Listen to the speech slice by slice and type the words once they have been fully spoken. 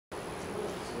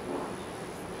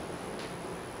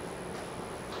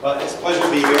Well, it's a pleasure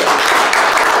to be here.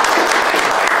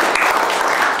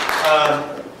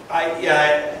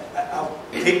 I'll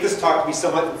take this talk to be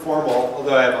somewhat informal,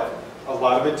 although I have a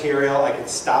lot of material. I can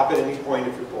stop at any point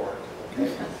if you're bored.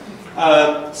 Okay?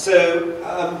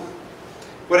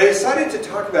 What I decided to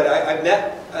talk about, I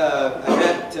met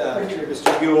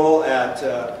Mr. Buell at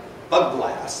Bug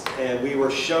Blast, and we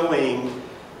were showing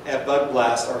at Bug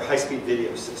Blast our high-speed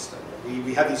video system.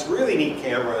 We have these really neat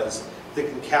cameras that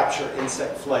can capture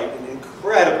insect flight in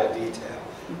incredible detail.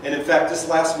 And in fact, this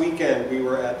last weekend we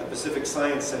were at the Pacific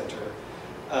Science Center,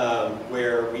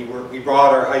 where we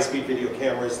brought our high-speed video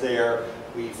cameras there.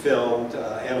 We filmed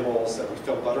animals, we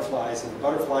filmed butterflies in the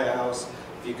butterfly house.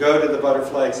 If you go to the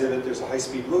butterfly exhibit, there's a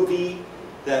high-speed movie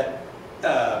that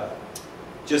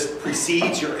just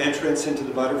precedes your entrance into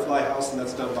the butterfly house, and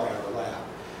that's done by our lab.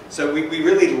 So we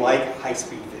really like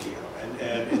high-speed video,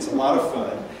 and it's a lot of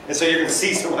fun. And so you're going to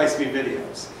see some high-speed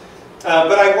videos.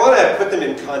 But I want to put them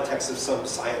in context of some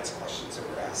science questions that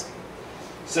we're asking.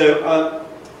 So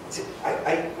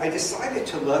I decided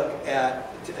to look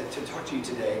at, to talk to you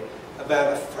today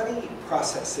about a funny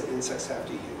process that insects have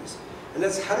to use. And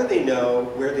that's, how do they know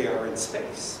where they are in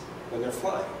space when they're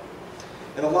flying?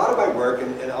 And a lot of my work,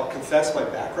 and I'll confess my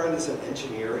background as an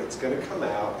engineer, it's going to come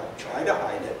out. I try to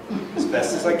hide it as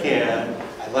best as I can.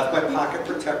 I left my pocket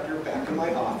protector back in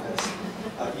my office.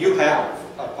 You have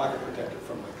a pocket protector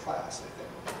from my class, I think.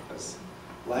 Because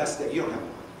last day, you don't have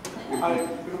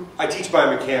one. I teach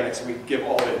biomechanics, and we give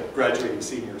all the graduating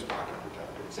seniors pocket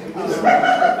protectors.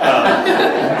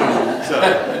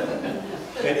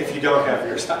 And if you don't have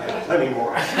yours, I have plenty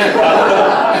more.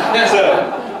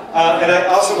 And I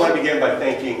also want to begin by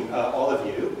thanking all of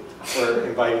you for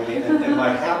inviting me and my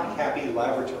happy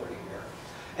laboratory here.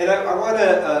 And I want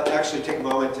to actually take a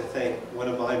moment to thank one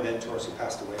of my mentors who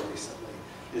passed away recently,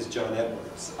 is John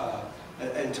Edwards, an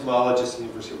entomologist at the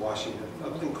University of Washington,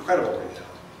 an incredible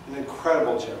renown, an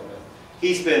incredible gentleman.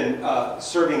 He's been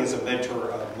serving as a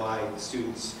mentor of my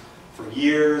students for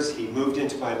years. He moved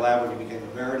into my lab when he became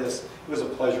emeritus. It was a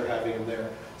pleasure having him there.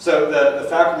 So the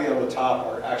faculty on the top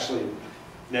are actually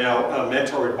now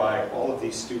mentored by all of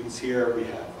these students here. We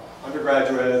have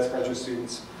undergraduates, graduate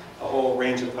students, a whole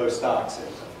range of postdocs, and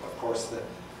of course the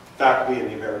faculty and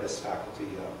the emeritus faculty,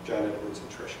 John Edwards and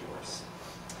Trish Morris.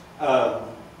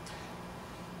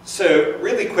 So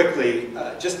really quickly,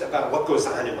 just about what goes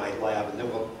on in my lab, and then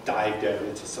we'll dive down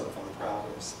into some fun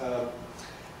problems.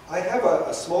 I have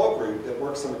a small group that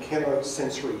works on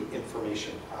mechanosensory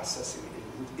information processing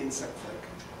in insect flight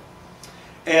control.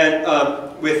 And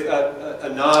with a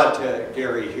nod to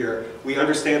Gary here, we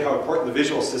understand how important the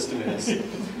visual system is.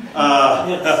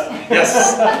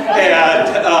 Yes.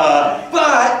 And,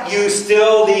 but you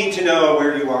still need to know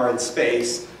where you are in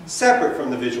space, separate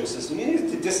from the visual system. You need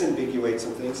to disambiguate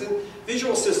some things. And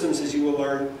visual systems, as you will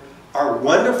learn, are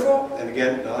wonderful, and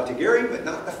again, nod to Gary, but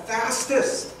not the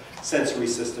fastest sensory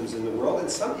systems in the world. And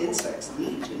some insects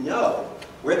need to know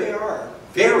where they are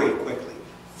very quickly,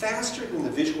 faster than the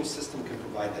visual system can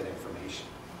provide that information.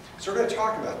 So we're going to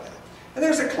talk about that. And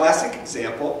there's a classic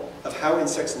example of how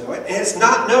insects know it, and it's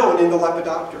not known in the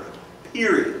Lepidoptera,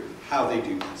 period, how they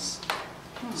do this.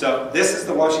 So this is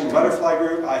the Washington Butterfly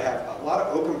Group. I have a lot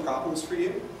of open problems for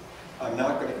you. I'm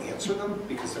not going to answer them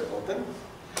because they're open,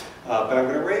 but I'm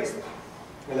going to raise them.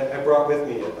 And I brought with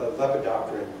me a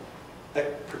Lepidopteran,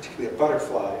 particularly a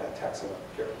butterfly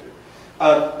taxonomic character.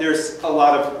 There's a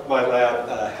lot of my lab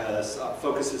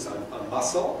focuses on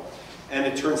muscle, and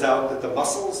it turns out that the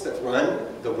muscles that run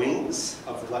the wings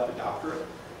of the Lepidoptera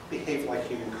behave like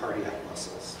human cardiac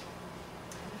muscles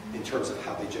in terms of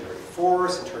how they generate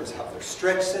force, in terms of how they're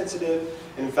stretch sensitive,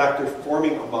 and in fact they're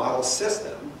forming a model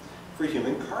system for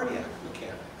human cardiac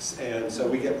mechanics. And so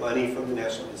we get money from the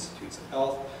National Institutes of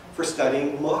Health for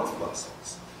studying moth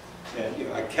muscles. And you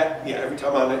know, every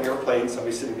time I'm on an airplane,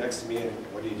 somebody's sitting next to me, and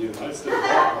what do you do? I study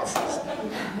moth muscles.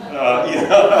 You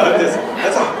know,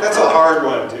 that's a hard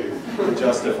one to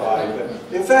justify, but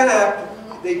in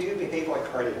fact, they do behave like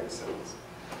cardiac cells.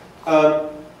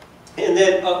 And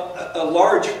then a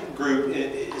large group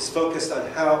is focused on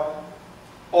how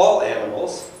all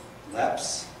animals,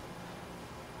 leps,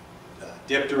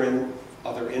 dipteran,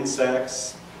 other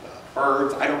insects,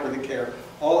 birds, I don't really care,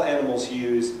 all animals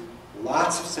use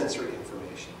lots of sensory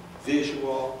information,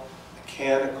 visual,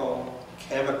 mechanical,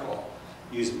 chemical,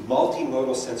 use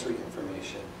multimodal sensory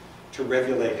information to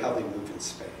regulate how they move in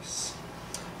space.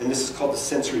 And this is called the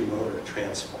sensory motor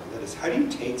transform. That is, how do you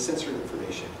take sensory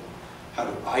information? How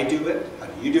do I do it? How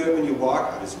do you do it when you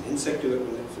walk? How does an insect do it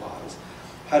when it flies?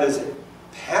 How does it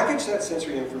package that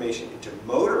sensory information into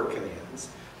motor commands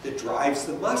that drives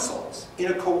the muscles in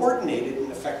a coordinated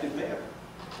and effective manner?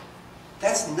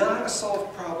 That's not a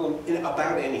solved problem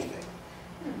about anything.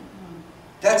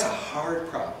 That's a hard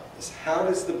problem. Is how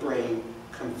does the brain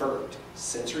convert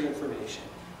sensory information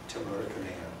to motor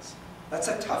commands? That's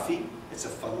a toughie. It's a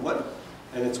fun one.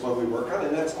 And it's one we work on.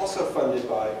 And that's also funded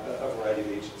by a variety of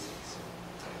agencies.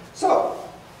 So,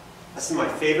 this is my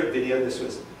favorite video. This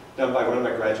was done by one of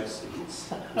my graduate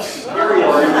students. Very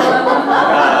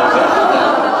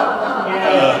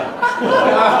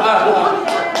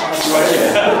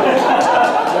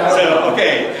So,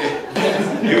 okay,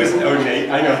 it was an Nate,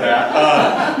 I know that.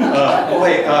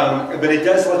 But it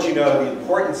does let you know the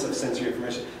importance of sensory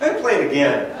information. I'm going to play it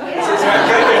again.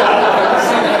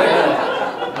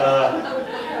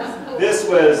 This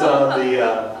was on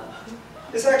the,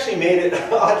 this actually made it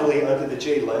oddly onto the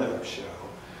Jay Leno show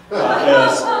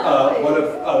as one of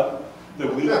the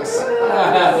week's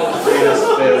greatest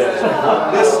films.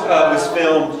 This was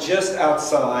filmed just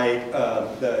outside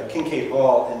the Kincaid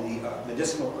Hall in the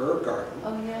medicinal herb garden.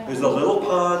 Oh, yeah. There's a little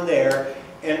pond there,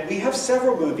 and we have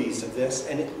several movies of this,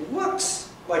 and it looks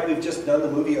like we've just done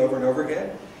the movie over and over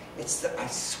again. It's the, I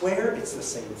swear it's the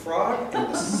same frog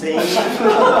and the same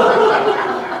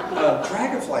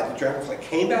dragonfly. The dragonfly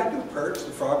came back to the perch,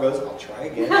 the frog goes, I'll try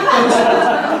again.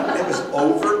 It was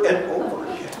over and over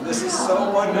again. This is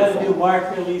so wonderful. You got to do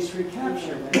mark, release,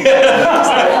 recapture.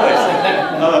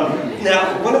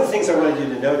 Now, one of the things I wanted you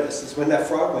to notice is when that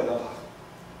frog went off,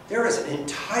 there was an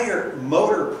entire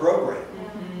motor program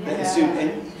that ensued,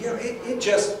 and you know,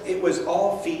 it was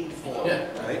all feed forward,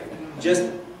 right? Just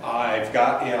I've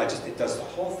got, you know, it does the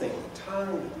whole thing, the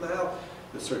tongue, the mouth,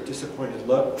 the sort of disappointed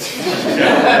look. So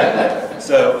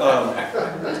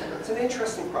it's an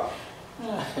interesting problem.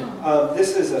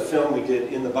 This is a film we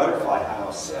did in the Butterfly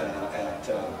House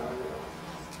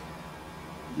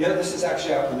this is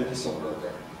actually out in the medicinal herb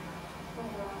garden.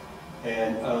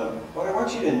 And what I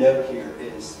want you to note here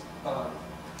is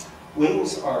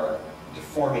wings are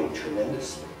deforming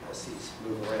tremendously as these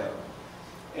move around.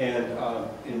 And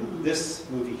in this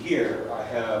movie here, I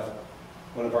have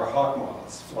one of our hawk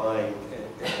moths flying,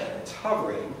 it's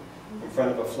hovering in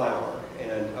front of a flower,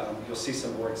 and you'll see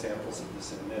some more examples of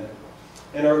this in a minute.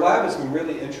 And our lab has been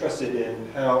really interested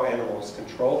in how animals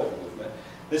control their movement.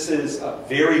 This is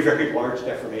very, very large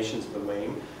deformations of the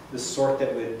wing, the sort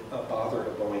that would bother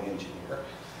a Boeing engineer.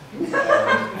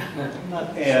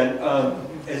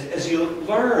 As you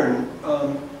learn,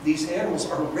 these animals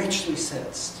are richly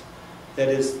sensed. That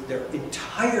is, their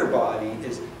entire body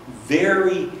is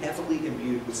very heavily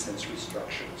imbued with sensory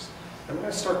structures. I'm going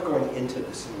to start going into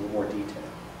this in a little more detail.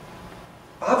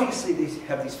 Obviously, they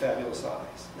have these fabulous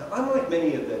eyes. Now, unlike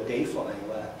many of the day-flying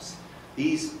labs,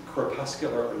 these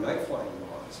crepuscular or night-flying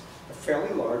moths have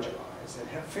fairly large eyes and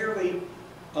have fairly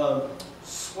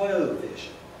slow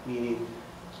vision, meaning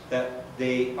that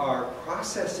they are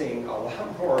processing a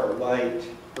lot more light,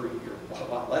 or a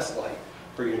lot less light,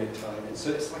 per unit time, and so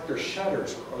it's like their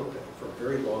shutters are open for a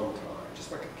very long time,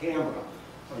 just like a camera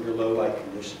under low light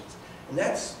conditions. And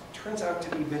that turns out to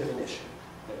be a bit of an issue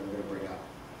that I'm going to bring up.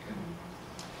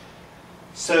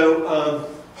 So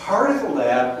part of the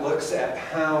lab looks at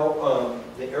how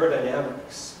the aerodynamic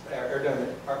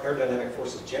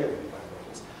forces generated by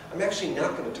wings. I'm actually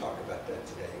not going to talk about that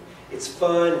today. It's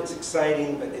fun, it's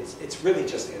exciting, but it's really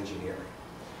just engineering.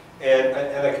 And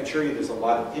I can assure you there's a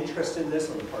lot of interest in this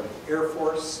on the part of the Air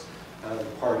Force,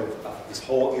 part of this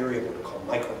whole area of what we call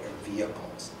micro-air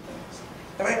vehicles and things.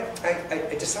 And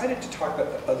I decided to talk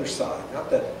about the other side,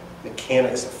 not the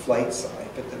mechanics of flight side,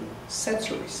 but the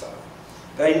sensory side.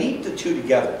 But I need the two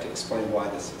together to explain why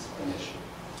this is an issue.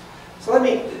 So let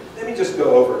me just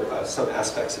go over some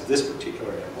aspects of this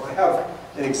particular animal. I have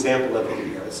an example of it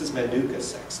here. This is Manduca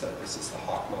sexta. This is the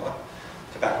hawk moth,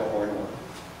 tobacco hornworm.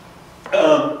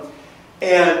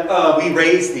 We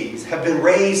raise these, have been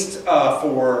raised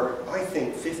for, I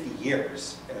think, 50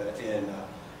 years at the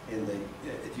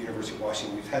University of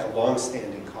Washington. We've had a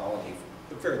long-standing colony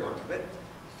for a very long time,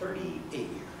 38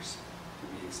 years to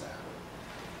be exact.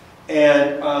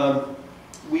 And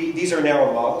these are now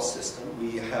a model system.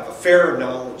 We have a fair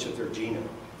knowledge of their genome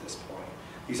at this point.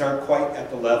 These aren't quite at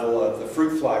the level of the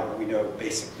fruit fly where we know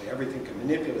basically everything can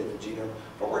manipulate the genome,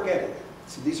 but we're getting there.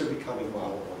 So these are becoming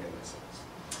model organisms.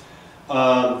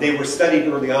 They were studied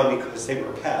early on because they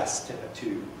were a pest to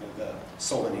the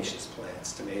solanaceous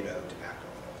plants, tomato, tobacco,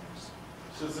 and others.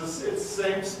 So it's the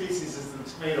same species as the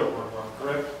tomato hornworm,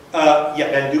 correct?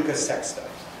 Yeah, Manduca sexta.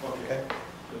 Okay.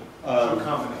 So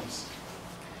common names.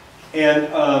 And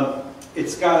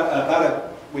it's got about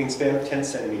a wingspan of 10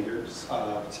 centimeters.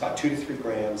 It's about 2 to 3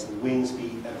 grams, and the wings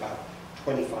beat at about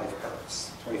 25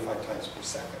 hertz, 25 times per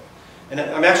second. And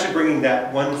I'm actually bringing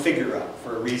that one figure up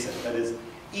for a reason. That is,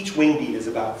 each wing beat is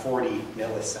about 40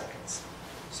 milliseconds.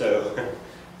 So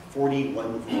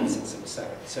 41 thousandths of a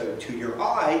second. So to your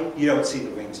eye, you don't see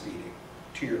the wings beating,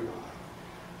 to your eye.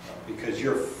 Because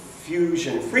your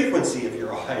fusion frequency of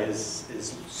your eye is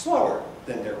slower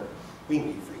than their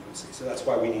wing beat frequency. So that's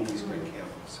why we need these great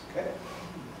cameras, okay?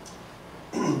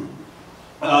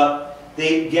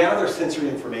 They gather sensory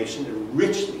information. They're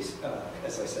richly,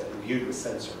 as I said, imbued with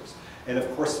sensors. And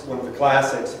of course, one of the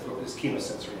classics is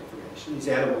chemosensory information. These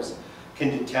animals can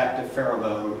detect a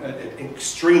pheromone,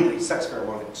 sex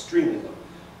pheromone at extremely low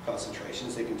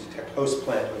concentrations. They can detect host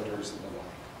plant odors and the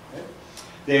like. Okay?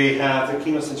 They have the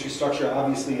chemosensory structure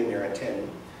obviously in their antennae,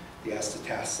 the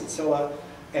acetosensilla,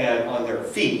 and on their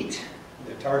feet,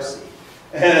 their tarsi.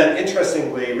 And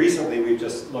interestingly, recently we've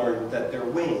just learned that their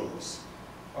wings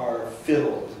are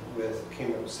filled with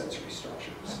chemosensory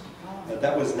structures.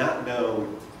 That was not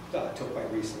known until quite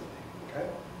recently. Okay?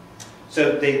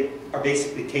 So they are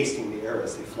basically tasting the air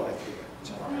as they fly through it,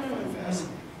 which I find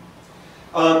fascinating.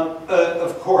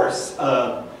 Of course,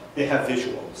 they have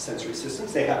visual sensory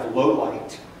systems. They have low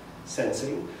light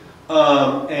sensing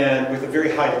and with a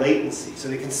very high latency. So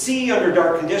they can see under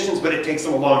dark conditions, but it takes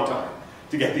them a long time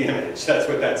to get the image. That's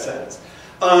what that says.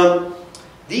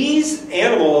 These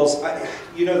animals,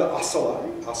 you know the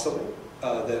ocelli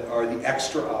that are the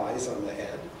extra eyes on the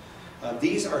head.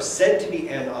 These are said to be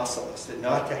anoscellus, that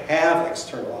not to have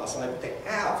external ocelli, but to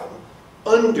have them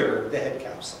under the head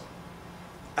capsule.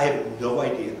 I have no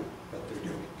idea what they're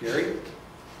doing. Gary?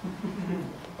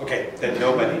 Okay, then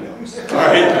nobody knows. All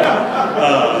right.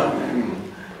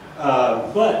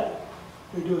 But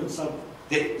they're doing something.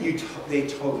 They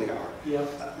totally are. Yep.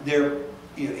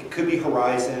 It could be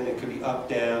horizon, it could be up,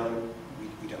 down.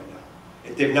 We don't know.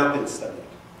 They've not been studied.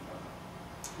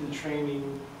 In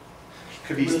training.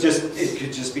 It could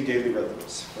just be daily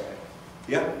rhythms, right?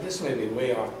 Yeah. This may be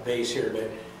way off base here, but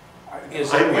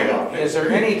is I'm way off base. is there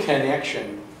any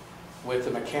connection with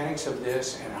the mechanics of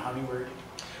this and a hummingbird?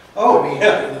 Oh, I mean,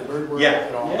 yeah. in the bird world Yeah.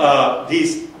 at all?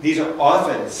 These are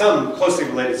often, some closely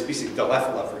related species,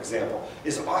 Delephila, for example,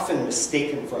 is often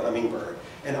mistaken for a hummingbird.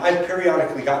 And I've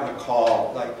periodically gotten a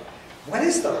call, like, what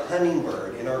is the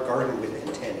hummingbird in our garden with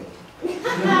antennae?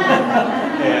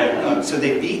 And so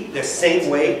they beat the same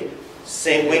weight,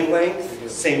 same wing length,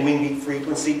 same wing beat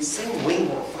frequency, same wing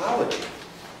morphology.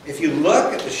 If you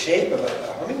look at the shape of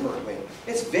a hummingbird wing,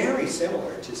 it's very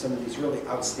similar to some of these really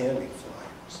outstanding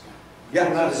flyers. Yeah,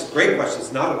 that's a great question.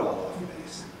 It's not at all off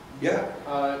base. Yeah.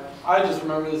 I just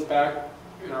remember this back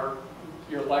in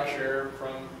your lecture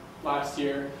from last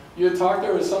year. You had talked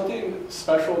there was something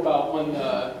special about when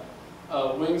the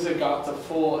wings had got to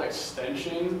full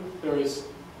extension. There was,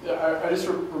 I just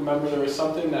remember there was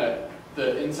something that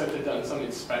the insect had done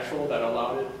something special that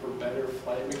allowed it for better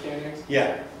flight mechanics.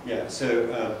 Yeah, yeah. So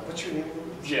what's your name?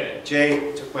 Jay.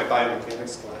 Jay took my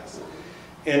biomechanics class.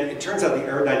 And it turns out the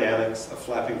aerodynamics of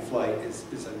flapping flight is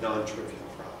a non-trivial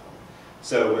problem.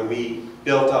 So when we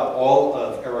built up all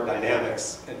of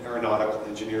aerodynamics and aeronautical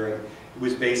engineering, it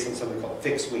was based on something called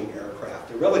fixed-wing aircraft.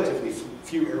 There are relatively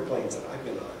few airplanes that I've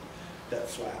been on that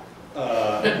flap.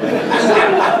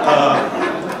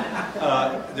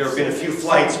 There have been a few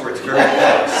flights where it's very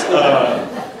close.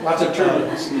 Lots of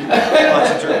turbulence.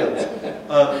 Lots of turbulence.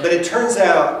 But it turns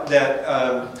out that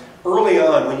early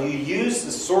on, when you use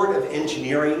the sort of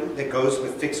engineering that goes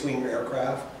with fixed-wing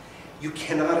aircraft, you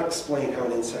cannot explain how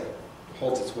an insect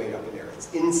holds its weight up in air. It's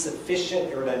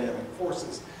insufficient aerodynamic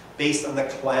forces based on the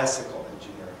classical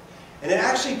engineering. And it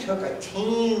actually took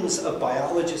teams of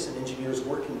biologists and engineers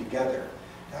working together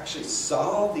to actually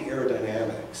solve the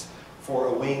aerodynamics for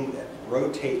a wing that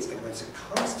rotates, and once it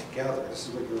comes together, this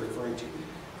is what you're referring to,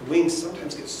 the wings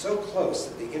sometimes get so close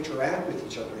that they interact with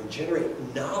each other and generate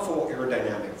novel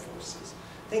aerodynamic forces,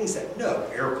 things that no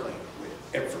airplane would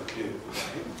ever do.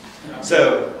 Right?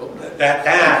 So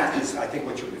that is, I think,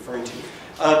 what you're referring to.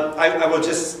 I will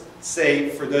just say,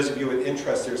 for those of you with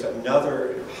interest, there's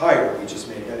another hire we just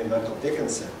made, a guy named Michael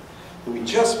Dickinson, who we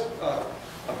just,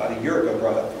 about a year ago,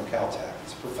 brought up from Caltech.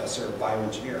 He's a professor of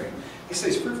bioengineering. He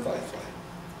studies fruit fly flight.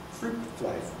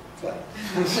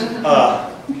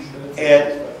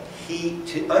 And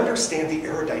to understand the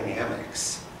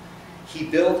aerodynamics, he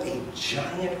built a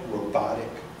giant robotic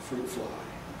fruit fly.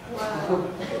 Wow.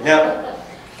 Now,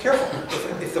 careful,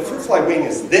 if the fruit fly wing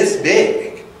is this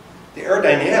big, the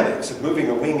aerodynamics of moving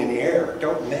a wing in the air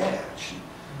don't match.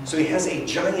 So he has a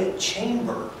giant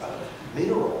chamber of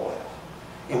mineral oil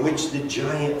in which the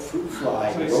giant fruit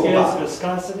fly So he robot, scales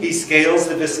viscosity? he scales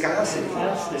the viscosity.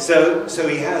 Fantastic. So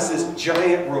he has this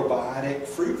giant robotic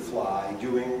fruit fly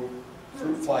doing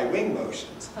fruit fly wing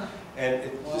motions. And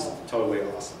it's just totally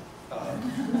awesome. A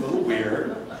little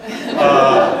weird.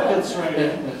 That's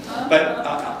right.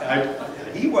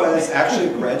 But he was actually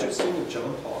a graduate student of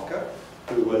John Palka,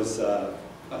 who was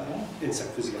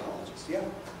insect physiologist. Yeah.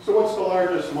 So what's the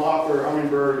largest moth or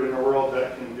hummingbird in the world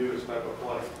that can do this type of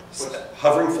flight?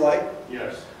 Hovering flight?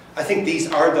 Yes. I think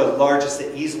these are the largest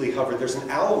that easily hover. There's an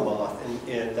owl moth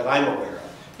that I'm aware of.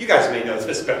 You guys may know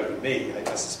this better than me. I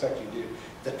suspect you do.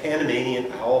 The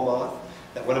Panamanian owl moth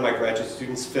that one of my graduate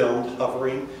students filmed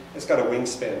hovering. It's got a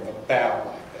wingspan of about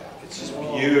like that. It's just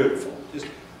beautiful.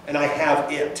 And I have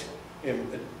it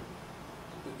pinned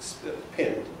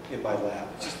in my lab.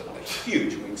 It's just a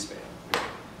huge wingspan.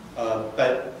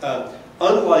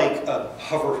 Unlike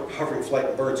hovering flight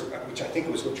in birds, which I think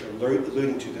was what you're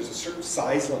alluding to, there's a certain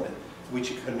size limit which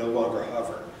you can no longer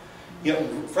hover. You know,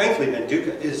 frankly,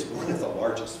 Manduka is one of the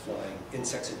largest flying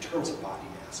insects in terms of body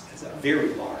mass. It's a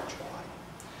very large body.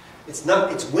 It's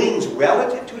not, its wings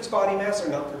relative to its body mass are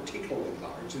not particularly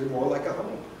large. They're more like a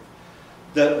hummingbird.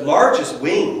 The largest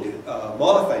winged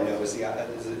moth I know is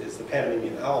the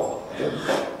Panamanian owl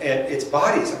moth, and its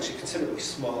body is actually considerably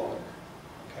smaller.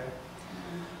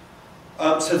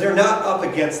 So they're not up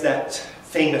against that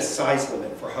famous size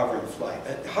limit for hovering flight.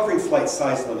 Hovering flight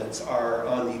size limits are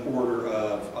on the order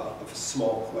of a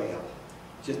small quail,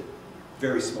 just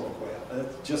very small quail. And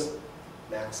it's just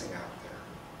maxing out there.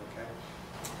 Okay,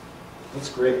 that's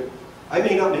great. I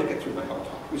may not make it through my whole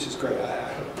talk, which is great.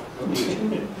 I don't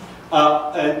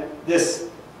know. And this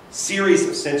series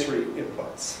of sensory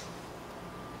inputs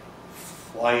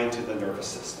fly into the nervous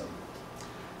system,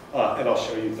 and I'll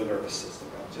show you the nervous system.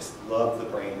 Just love the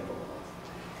brain of a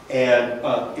moth. And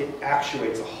it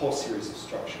actuates a whole series of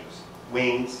structures.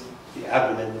 Wings, the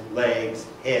abdomen, legs,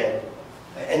 head,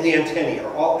 and the antennae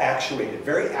are all actuated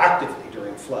very actively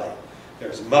during flight.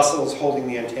 There's muscles holding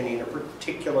the antennae in a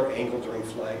particular angle during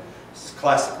flight. This is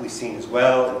classically seen as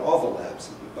well in all the labs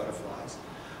with butterflies.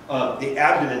 The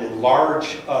abdomen in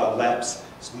large leps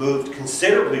is moved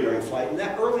considerably during flight. And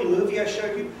that early movie I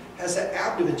showed you has that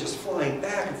abdomen just flying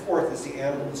back and forth as the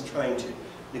animal is trying to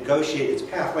negotiate its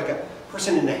path, like a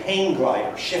person in a hang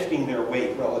glider shifting their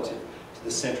weight relative to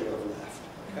the center of the left.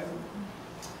 Okay?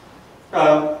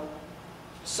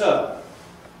 So,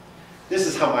 this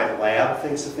is how my lab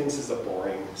thinks of things. This is a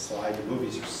boring slide. The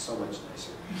movies are so much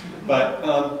nicer. But,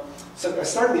 so I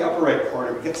start in the upper right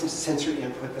corner. We get some sensory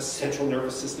input. The central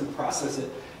nervous system processes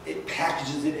it. It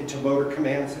packages it into motor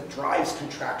commands. It drives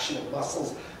contraction of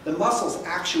muscles. The muscles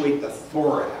actuate the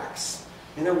thorax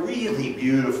in a really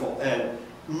beautiful and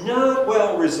not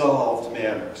well resolved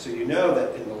manner. So you know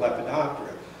that in the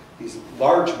Lepidoptera, these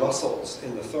large muscles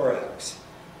in the thorax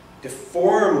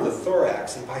deform the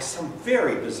thorax and by some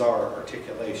very bizarre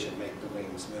articulation make the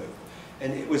wings move.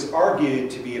 And it was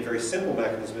argued to be a very simple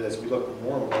mechanism, but as we look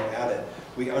more and more at it,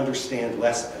 we understand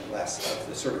less and less of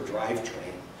the sort of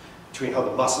drivetrain between how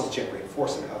the muscles generate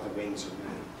force and how the wings are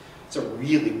moving. It's a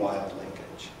really wild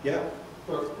linkage. Yeah?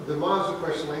 Well, the moths, of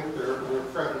course, link their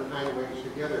front and hind wings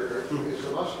together. Is the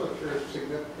musculature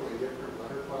significantly different in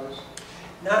butterflies?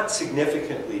 Not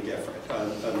significantly different.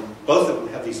 Both of them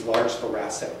have these large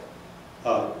thoracic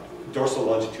dorsal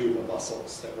longitudinal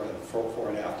muscles that run fore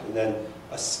and aft, and then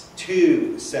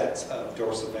two sets of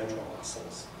dorsal ventral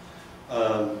muscles.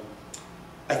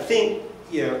 I think,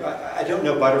 you know, I don't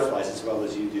know butterflies as well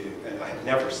as you do, and I have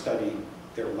never studied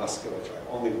their musculature. I've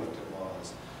only looked at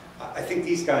moths. I think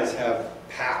these guys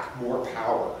pack more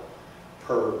power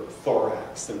per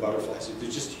thorax than butterflies.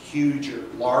 They're just huger,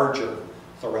 larger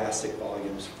thoracic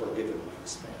volumes for a given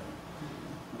wingspan.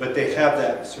 But they have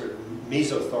that sort of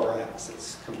mesothorax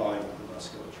that's combined with the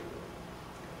musculature.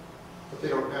 But they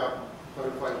don't have,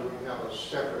 butterflies wouldn't have a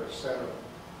separate set of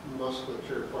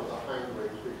musculature for the hind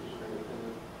wings, which is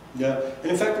independent. No,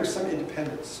 and in fact there's some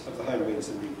independence of the hind wings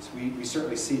in these. We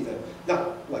certainly see them,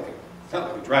 not like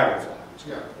a dragonfly, which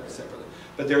yeah, separately,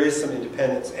 but there is some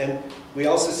independence. And we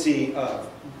also see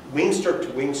wing stroke to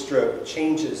wing stroke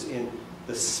changes in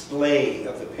the splay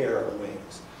of the pair of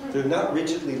wings. They're not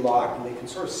rigidly locked, and they can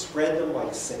sort of spread them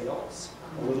like sails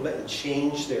a little bit and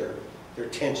change their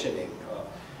tensioning.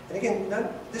 And again,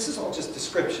 this is all just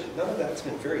description. None of that's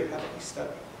been very heavily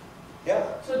studied.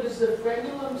 Yeah? So does the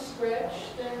frenulum stretch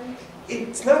then?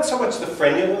 It's not so much the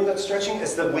frenulum that's stretching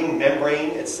as the wing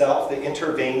membrane itself. The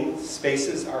intervein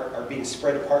spaces are being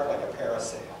spread apart like a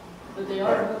parasail. But they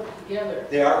are hooked together.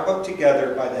 They are hooked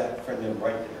together by that frenulum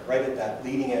right there, right at that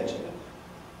leading edge of the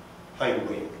hind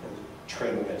wing and the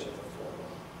trailing edge of the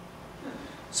forearm.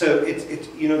 So it's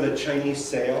you know the Chinese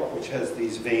sail, which has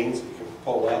these veins that you can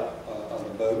pull up on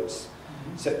the boats.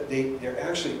 So they're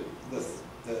actually the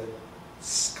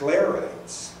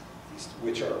sclerites, these species,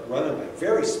 which are run by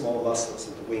very small muscles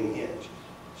at the wing hinge,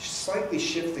 slightly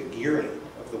shift the gearing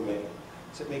of the wing.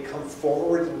 So it may come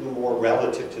forward a little more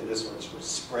relative to this one, sort of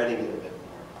spreading it a bit more.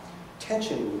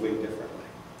 Tensioning the wing differently.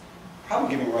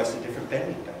 Probably giving rise to different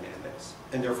bending dynamics,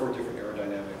 and therefore different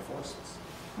aerodynamic forces.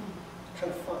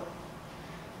 Kind of fun.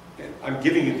 Okay, I'm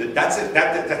giving you that's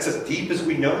as deep as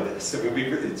we know this. I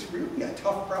mean, it's really a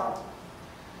tough problem.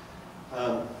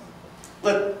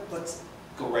 Let's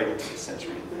go right into the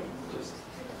sensory and just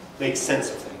make sense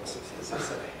of things, as I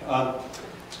say.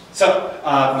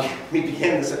 We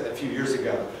began this a few years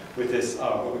ago with this,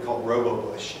 what we call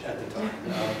robo-bush at the time.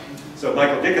 So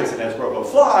Michael Dickinson has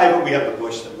robo-fly, but we have the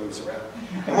bush that moves around.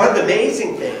 And one of the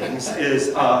amazing things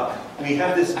is we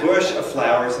have this bush of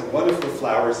flowers, and one of the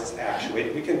flowers is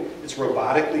actuated. It's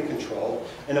robotically controlled,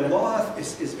 and a moth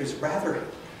is rather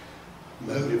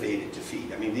motivated to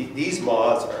feed. I mean, these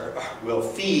moths will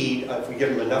feed if we give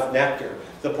them enough nectar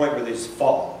to the point where they just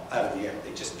fall out of the air.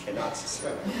 They just cannot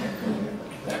sustain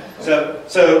it. So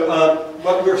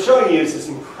what we're showing you is this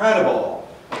incredible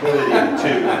ability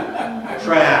to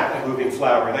track a moving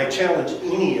flower, and I challenge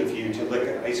any of you to lick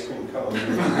an ice cream cone.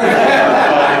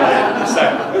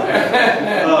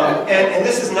 And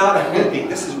this is not a looping,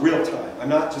 this is real time. I'm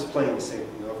not just playing the same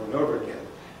thing over and over again.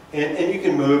 And you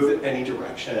can move in any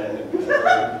direction, and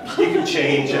you can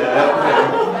change it.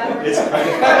 It's kind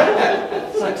of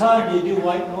fun. So Tom, do you do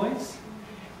white noise?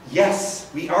 Yes,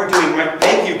 we are doing right.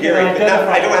 Thank you, Gary. But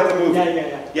I don't have to move.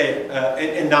 Yeah.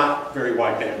 And not very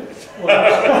wide bandwidth.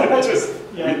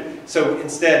 So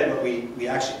instead, we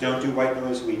actually don't do white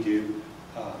noise. We do.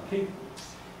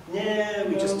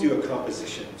 We just do a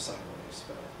composition of sine waves.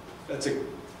 But it's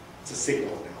a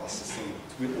signal analysis,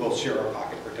 and we'll share our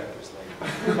pocket protectors later.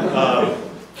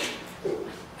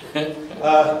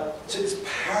 So it's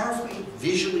powerfully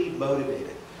visually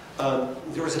motivated.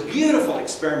 There was a beautiful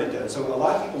experiment done. So a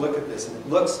lot of people look at this, and it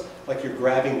looks like you're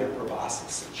grabbing their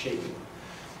proboscis and shaking them.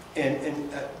 And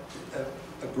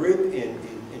a group in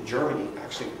Germany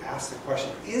actually asked the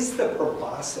question, is the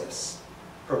proboscis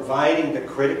providing the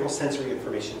critical sensory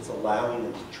information that's allowing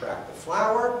them to track the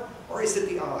flower, or is it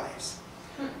the eyes?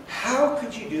 How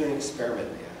could you do an experiment,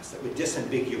 they asked, that would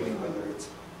disambiguate whether it's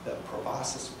the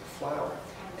proboscis or the flower?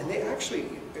 And they actually,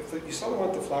 if you saw them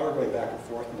with the flower going back and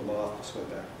forth and the moth just went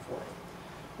back and forth,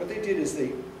 what they did is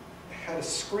they had a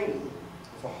screen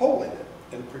with a hole in it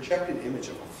and a projected image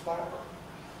of a flower.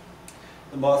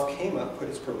 The moth came up, put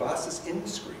its proboscis in the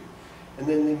screen, and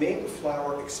then they made the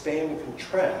flower expand and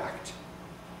contract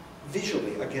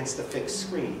visually against the fixed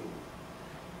screen.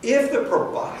 If the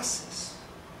proboscis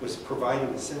was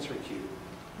providing the sensory cue,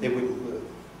 they wouldn't move.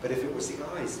 But if it was the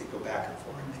eyes, they'd go back and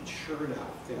forth, and sure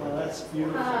enough, they went back and forth.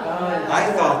 Beautiful.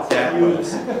 I thought that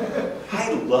was,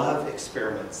 I love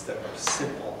experiments that are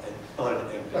simple and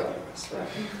unambiguous. Right?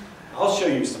 I'll show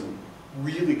you some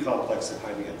really complex and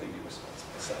highly ambiguous ones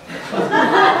myself.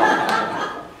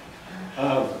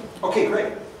 Okay,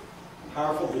 great.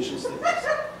 Powerful visual stimulus.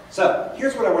 So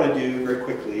here's what I want to do very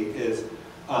quickly is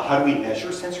how do we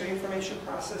measure sensory information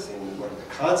processing? What are the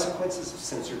consequences of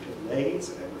sensor delays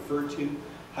that I referred to?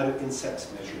 How do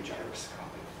insects measure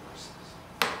gyroscopic forces?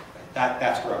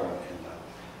 That's where I want to end up.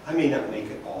 I may not make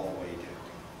it all the way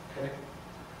down.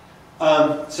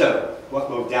 Okay. So what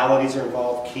modalities are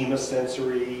involved?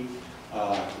 Chemosensory,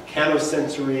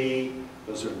 mechanosensory,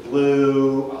 those are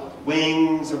blue,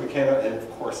 wings are mechano, and of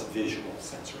course visual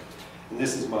sensory. And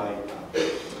this is my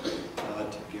nod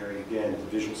to Gary again. The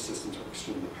visual systems are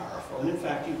extremely powerful. And in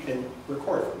fact, you can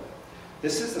record from them.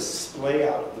 This is the splay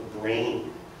out of the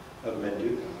brain of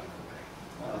Manduka, by the way.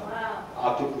 Wow.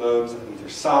 Optic lobes on either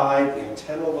side, the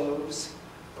antennal lobes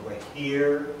are right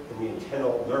here, and the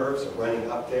antennal nerves are running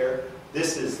up there.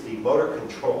 This is the motor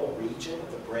control region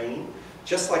of the brain.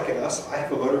 Just like in us, I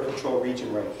have a motor control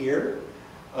region right here,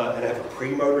 and I have a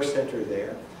premotor center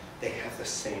there. They have the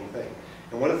same thing.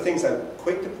 And one of the things I'm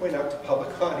quick to point out to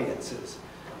public audiences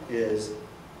is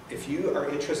if you are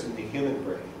interested in the human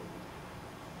brain,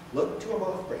 look to a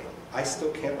moth brain. I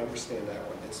still can't understand that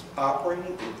one. It's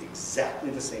operating with exactly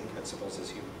the same principles as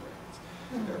human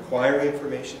brains. They're acquiring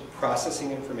information,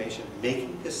 processing information,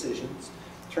 making decisions.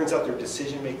 Turns out their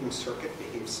decision-making circuit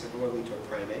behaves similarly to a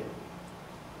primate.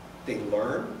 They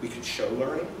learn. We can show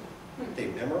learning. They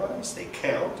memorize. They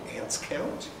count. Ants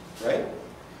count, right?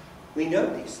 We know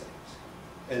these things.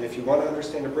 And if you want to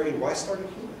understand a brain, why start in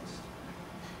humans?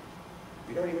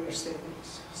 We don't even understand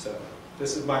these. So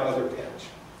this is my other pitch.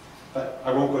 But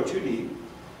I won't go too deep,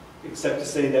 except to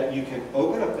say that you can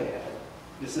open up the head.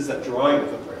 This is a drawing of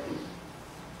the brain.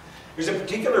 There's a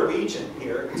particular region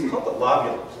here. It's called the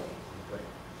lobular zone of the brain.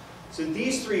 So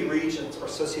these three regions are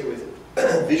associated with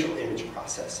visual image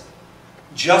processing,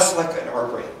 just like in our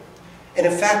brain. And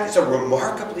in fact, it's a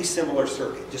remarkably similar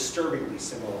circuit, disturbingly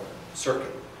similar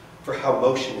circuit, for how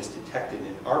motion is detected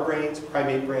in our brains,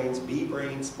 primate brains, bee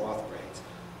brains, moth brains.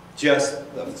 Just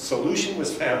the solution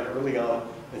was found early on,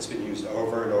 and it's been used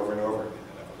over and over and over again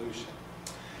in evolution.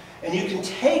 And you can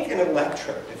take an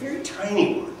electrode, a very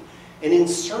tiny one, and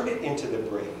insert it into the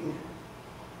brain.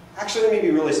 Actually, let me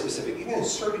be really specific. You can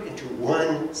insert it into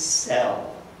one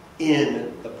cell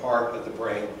in the part of the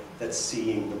brain that's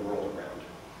seeing the world around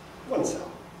it. One cell,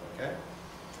 okay?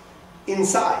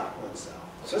 Inside one cell.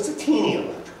 So it's a teeny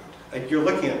electrode. Like, you're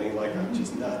looking at me like I'm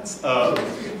just nuts. I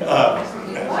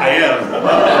am.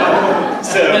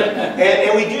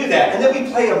 And we do that. And then we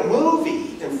play a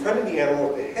movie in front of the animal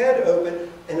with the head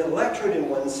open, an electrode in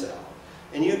one cell.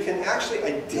 And you can actually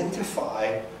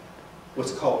identify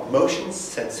what's called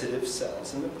motion-sensitive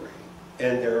cells in the brain.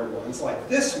 And there are ones like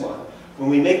this one. When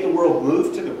we make the world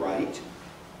move to the right,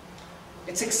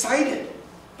 it's excited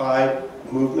by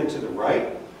movement to the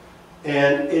right.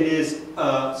 And it is,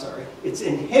 it's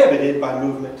inhibited by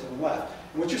movement to the left.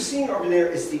 And what you're seeing over there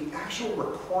is the actual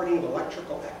recording of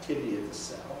electrical activity of the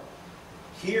cell.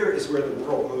 Here is where the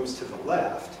world moves to the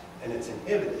left, and it's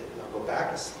inhibited. And I'll go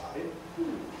back a slide.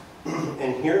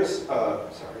 And here's where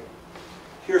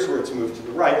it's moved to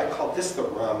the right. I call this the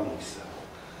Romney cell.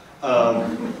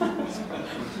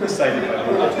 Excited by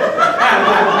movement.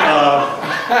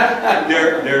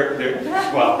 There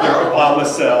are Obama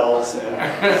cells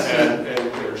and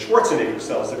there are Schwarzenegger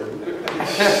cells that are.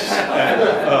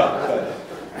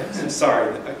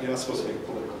 Sorry, you're not supposed to make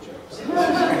political jokes.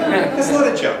 It's not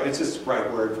a joke. It's just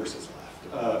right word versus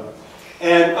left.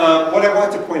 What I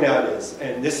want to point out is,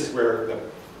 and this is where the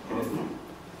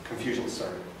confusion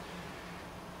started,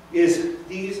 is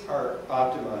these are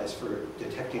optimized for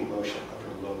detecting motion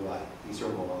under low light. These are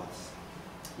moths,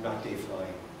 not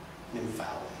day-flying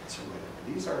nymphalids or whatever.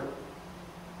 These are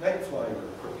night-flying or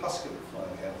crepuscular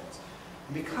flying animals.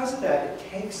 And because of that, it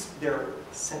takes their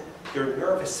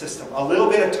nervous system a little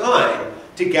bit of time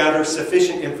to gather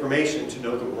sufficient information to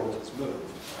know the world has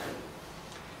moved.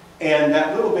 And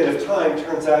that little bit of time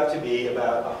turns out to be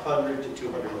about 100 to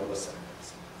 200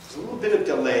 milliseconds. There's a little bit of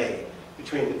delay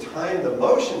between the time the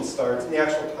motion starts and the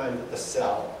actual time that the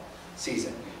cell sees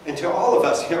it. And to all of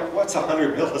us, what's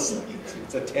 100 milliseconds?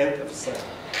 It's a tenth of a second.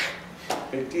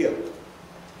 Big deal.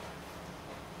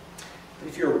 But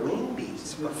if you're a wing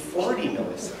beast, we're 40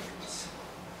 milliseconds.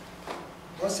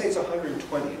 Let's say it's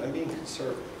 120, and I'm being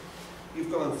conservative.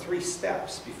 You've gone 3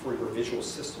 steps before your visual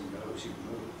system knows you've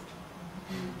moved.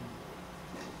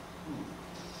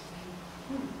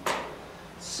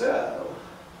 So,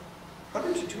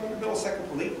 100 to 200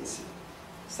 millisecond latency.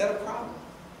 Is that a problem?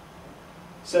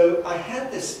 So I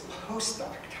had this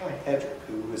postdoc, Ty Hedrick,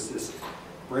 who was this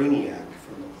brainiac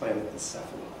from the planet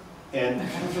Encephalon. And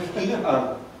he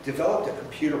developed a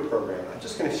computer program. I'm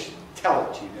just going to tell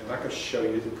it to you. I'm not going to show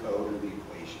you the code or the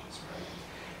equations. Right?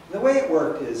 And the way it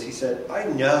worked is, he said, I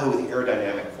know the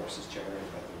aerodynamic forces generated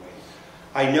by the wing.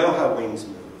 I know how wings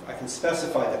move. I can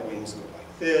specify that wings go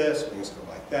like this, wings go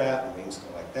like that, and wings go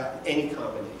like that, in any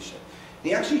combination. And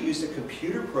he actually used a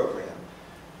computer program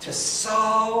to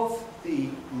solve the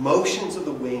motions of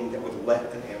the wing that would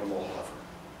let an animal hover.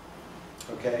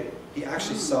 Okay? He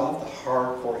actually solved the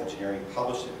hardcore engineering,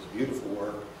 published it. It was beautiful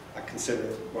work. I consider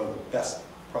it one of the best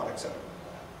products out of my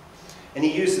lab. And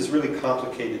he used this really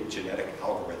complicated genetic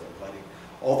algorithm, letting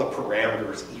all the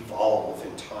parameters evolve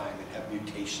in time and have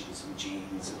mutations and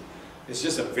genes. And it's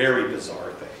just a very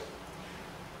bizarre thing.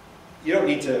 You don't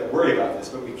need to worry about this,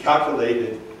 but we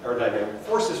calculated aerodynamic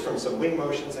forces from some wing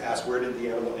motions, asked where did the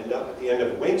animal end up at the end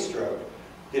of a wing stroke.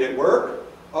 Did it work?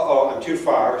 Uh-oh, I'm too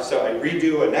far, so I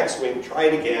redo a next wing, try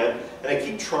it again, and I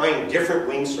keep trying different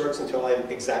wing strokes until I'm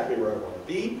exactly where I want to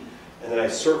be, and then I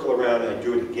circle around and I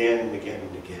do it again and again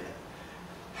and again.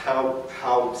 How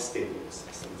stable is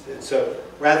this? And so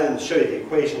rather than show you the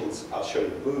equations, I'll show you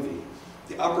the movie.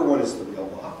 The upper one is the real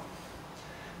moth.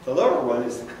 The lower one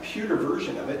is the computer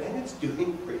version of it, and it's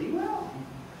doing pretty well.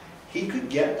 He could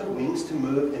get the wings to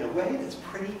move in a way that's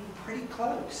pretty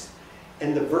close.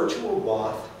 And the virtual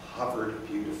moth hovered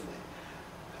beautifully.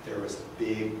 But there was a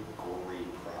big, gory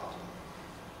problem.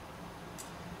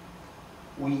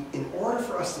 In order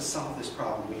for us to solve this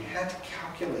problem, we had to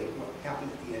calculate what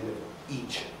happened at the end of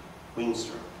each wing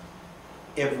stroke,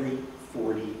 every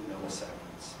 40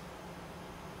 milliseconds.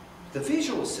 The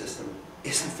visual system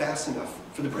isn't fast enough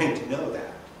for the brain to know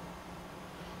that.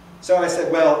 So I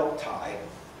said, well, Ty,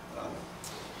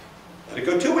 let it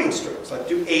go 2 wing strokes. Let's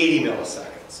do 80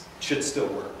 milliseconds. Should still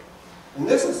work. And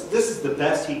this is the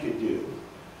best he could do.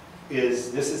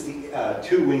 is, this is the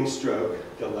 2 wing stroke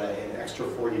delay, an extra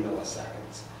 40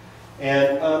 milliseconds.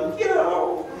 And, you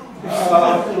know,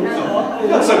 not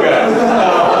so good.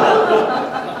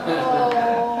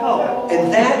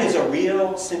 And that is a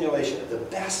real simulation of the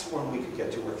best one we could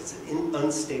get to work. It's an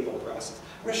unstable process.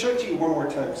 I'm going to show it to you one more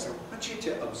time because I want you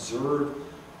to observe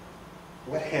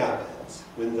what happens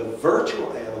when the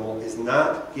virtual animal is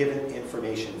not given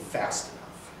information fast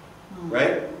enough.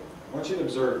 Right? I want you to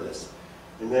observe this.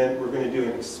 And then we're going to do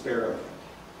an experiment.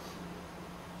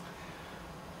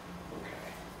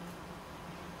 Okay.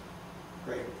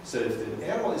 Great. So if the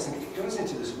animal isn't, it goes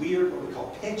into this weird, what we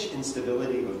call pitch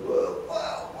instability with whoa,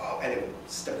 whoa, whoa, and it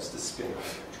starts to spin out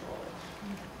of control.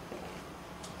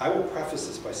 I will preface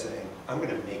this by saying, I'm going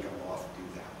to make a moth do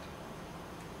that.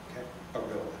 Okay? A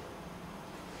real one.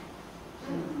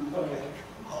 Okay.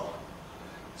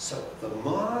 So the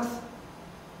moth,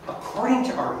 according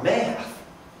to our math,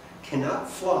 cannot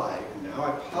fly, and now I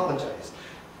apologize,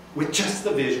 with just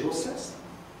the visual system.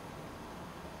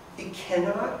 It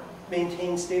cannot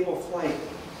maintain stable flight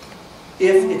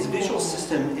if its visual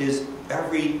system is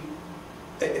if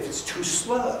it's too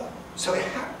slow. So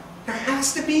there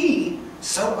has to be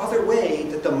some other way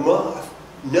that the moth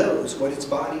knows what its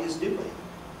body is doing.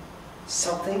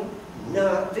 Something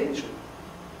not visual.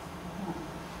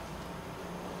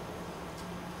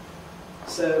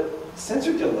 So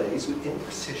sensor delays with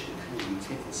imprecision can lead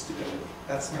to instability.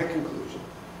 That's my conclusion.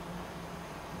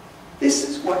 This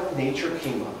is what nature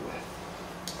came up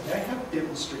with. And I have a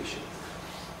demonstration.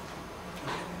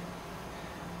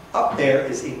 Up there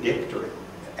is a dipteran,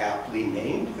 aptly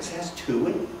named because it has 2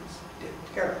 wings,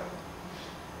 diptera.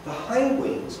 The hind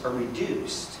wings are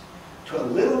reduced to a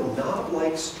little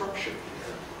knob-like structure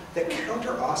here that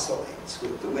counter-oscillates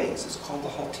with the wings. It's called the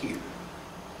haltere.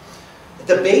 At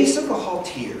the base of the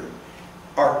haltere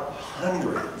are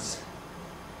hundreds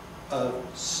of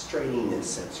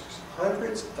straightness sensors,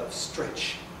 hundreds of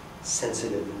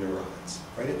stretch-sensitive neurons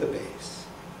right at the base.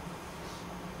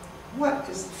 What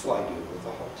is the fly doing with the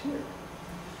haltere?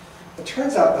 It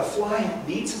turns out the fly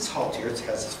beats its haltere. It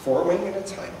has its forewing and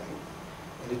its hind wing,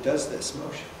 and it does this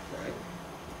motion, right?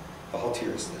 The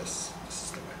haltere is this. This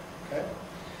is the way, okay?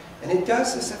 And it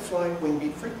does this at flying wing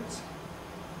beat frequency.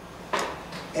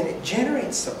 And it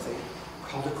generates something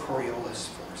called a Coriolis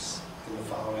force in the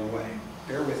following way.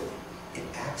 Bear with me. It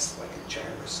acts like a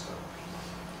gyroscope.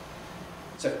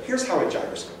 So here's how a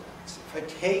gyroscope acts. If I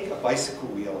take a bicycle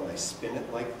wheel and I spin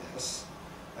it like this,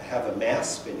 I have a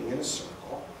mass spinning in a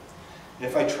circle. And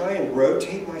if I try and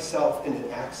rotate myself in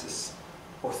an axis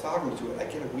orthogonal to it,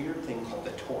 I get a weird thing called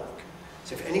a torque.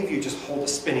 So if any of you just hold a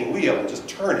spinning wheel and just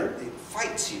turn it, it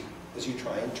fights you as you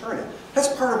try and turn it. That's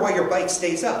part of why your bike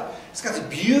stays up. It's got this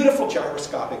beautiful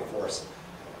gyroscopic force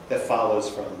that follows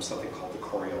from something called the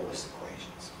Coriolis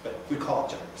equations. But we call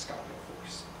it gyroscopic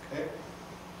force, okay?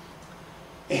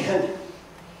 And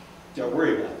don't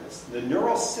worry about this. The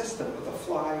neural system of the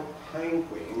fly hind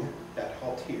wing, that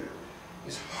haltere,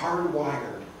 is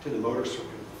hardwired to the motor circuit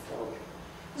of the forewing.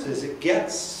 So as it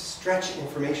gets stretch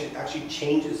information, it actually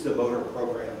changes the motor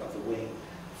program of the wing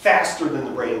faster than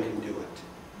the brain can do it.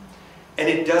 And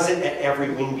it does it at every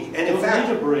wing beat. And in fact,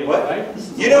 need a brain, what? Right?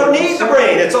 You don't need the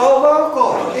brain. It's all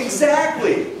local.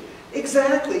 Exactly.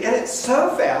 Exactly. And it's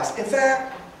so fast. In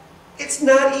fact, it's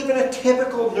not even a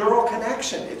typical neural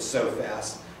connection. It's so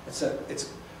fast.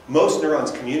 Most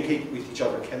neurons communicate with each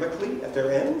other chemically at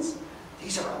their ends.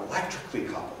 These are electrically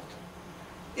coupled.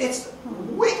 It's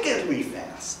wickedly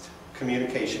fast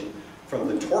communication from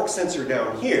the torque sensor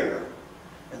down here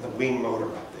and the wing motor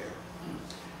up there.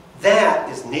 That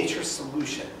is nature's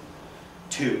solution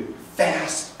to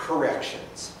fast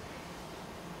corrections.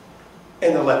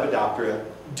 And the Lepidoptera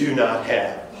do not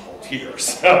have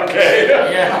halteres, okay?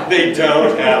 Yeah. They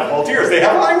don't have halteres. They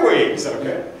have hind wings,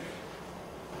 okay?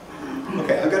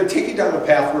 Okay, I'm going to take you down the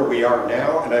path where we are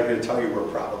now, and I'm going to tell you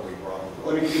we're probably wrong.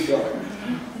 Let me keep going.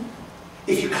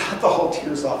 If you cut the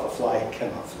halteres off a fly, it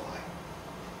cannot fly.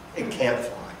 It can't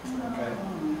fly,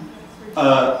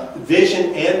 okay?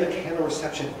 Vision and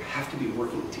mechanoreception have to be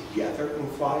working together in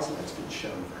flies, and that's been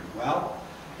shown very well.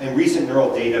 And recent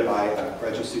neural data by a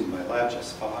graduate student in my lab,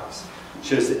 Jess Fox,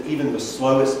 shows that even the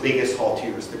slowest, biggest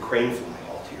halteres, the crane fly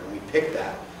haltere, and we picked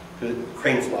that, the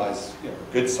crane flies,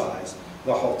 good size,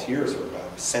 the halteres are about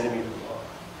a centimeter long.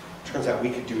 Turns out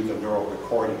we could do the neural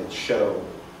recording and show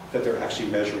that they're actually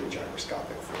measuring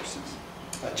gyroscopic forces.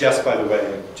 Jess, by the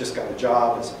way, just got a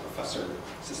job as a professor,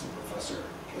 assistant professor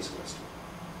at Case Western.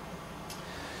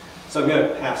 So I'm going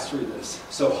to pass through this.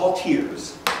 So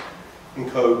halteres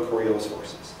encode Coriolis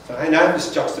forces. So I now have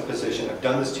this juxtaposition. I've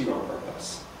done this to you on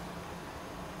purpose.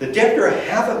 The diptera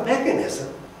have a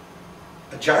mechanism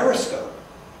gyroscope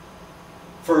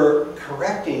for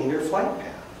correcting your flight path.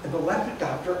 And the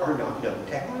Lepidoptera are not known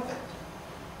to have it.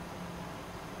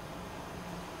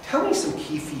 Tell me some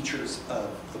key features of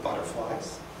the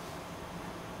butterflies.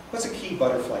 What's a key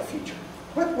butterfly feature?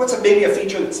 What's maybe a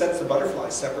feature that sets the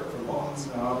butterflies separate from moths?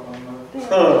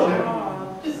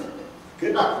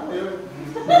 Good.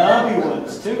 Knobby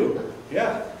ones too.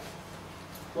 Yeah.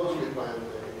 Mostly by the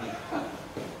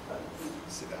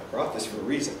See, I brought this for a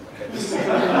reason. Okay,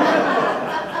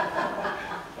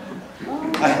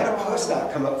 I had a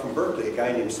postdoc come up from Berkeley, a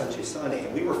guy named Sanjay Sani,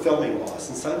 and we were filming moths,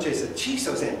 and Sanjay said, geez,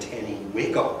 those antennae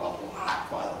wiggle a lot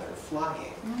while they're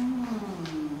flying.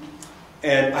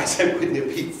 And I said, wouldn't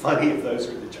it be funny if those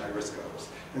were the gyroscopes?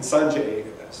 And Sanjay,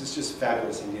 this is just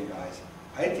fabulous Indian guys,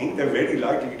 I think they're very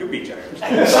likely to be gyroscopes.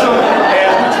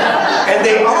 and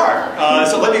they are.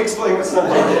 So let me explain what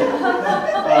Sanjay did.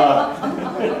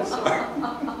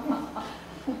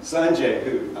 Sanjay,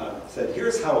 who said,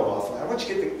 here's how a moth flies. I want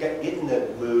you to get in the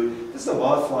mood. This is a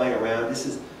moth flying around. This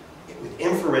is with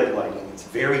infrared lighting. It's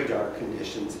very dark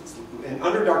conditions. And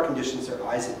under dark conditions, their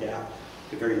eyes adapt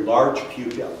to very large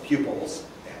pupils,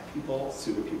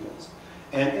 pseudopupils.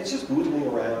 And it's just noodling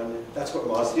around. That's what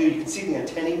moths do. You can see the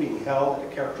antennae being held at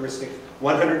a characteristic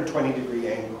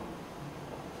 120-degree angle.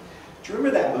 Do you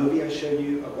remember that movie I showed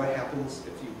you of what happens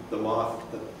if the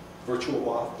virtual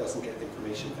moth doesn't get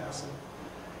information fast enough?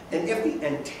 And if the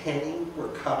antennae were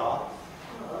cut off,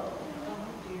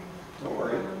 don't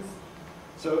worry.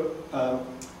 So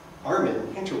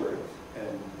Armin Hinterworth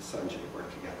and Sanjay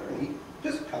worked together, and he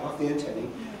just cut off the antennae.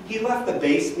 He left the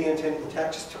base of the antenna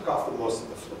intact, just took off most of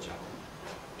the flagella.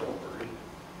 Don't worry,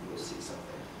 you'll see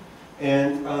something.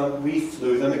 And we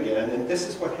flew them again, and this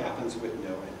is what happens with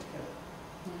no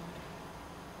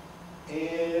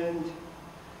antenna. And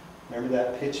remember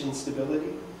that pitch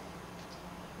instability?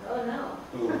 Oh, no.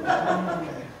 Ooh,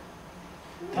 okay.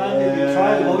 Tom, did you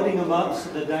try loading them up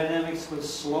so the dynamics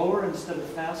was slower instead of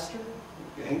faster?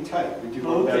 Hang tight, we do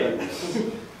more better than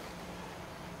this.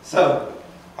 So,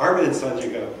 Armin and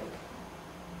Sanjay go,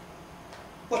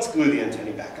 let's glue the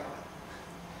antennae back on.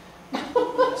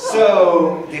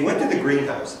 So, they went to the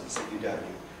greenhouses at UW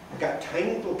and got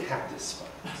tiny little cactus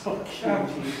spines.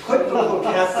 Put the little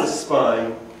cactus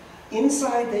spine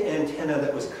inside the antenna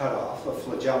that was cut off, the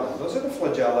flagella. Those are the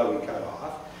flagella we cut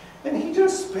off. And he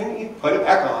just put it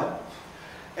back on.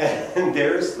 And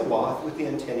there's the moth with the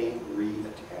antennae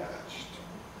reattached.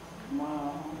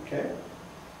 Wow. Okay?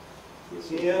 You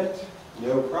see it?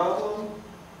 No problem.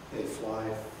 They fly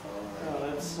fine. Oh,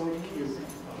 that's so cute.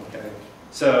 Okay.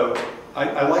 So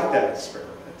I like that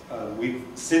experiment. We've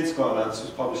since gone on, this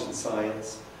was published in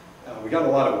Science. We got a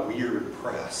lot of weird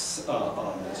press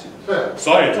on this.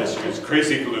 Scientists use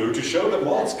crazy glue to show that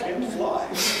moths can't fly.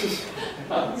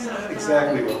 That's not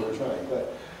exactly what we're trying,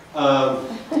 but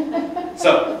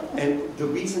and the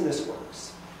reason this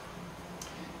works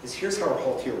is here's how our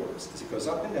halter works: is it goes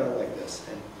up and down like this,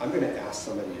 and I'm going to ask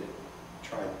somebody to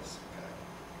try this.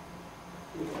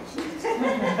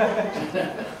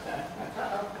 Okay?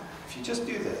 If you just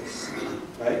do this,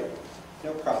 right?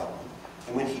 No problem.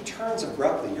 And when he turns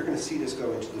abruptly, you're going to see this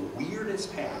go into the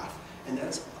weirdest path, and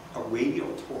that's a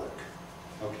radial torque.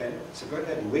 Okay? So go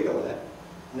ahead and wiggle it,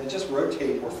 and then just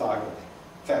rotate orthogonally.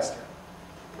 Faster.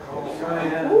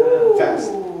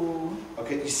 Fast.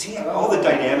 Okay, you see all the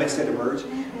dynamics that emerge?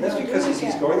 And that's because as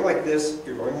he's going like this,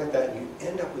 you're going like that, and you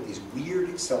end up with these weird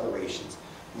accelerations,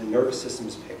 and the nervous system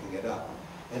is picking it up.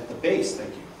 And at the base,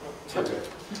 thank you. So good.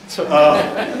 So how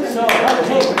did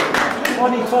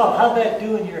 2012, how'd that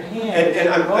do in your hand? And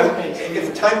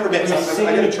if time permits, I'm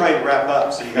going to try and wrap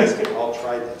up so you guys can all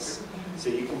try this. So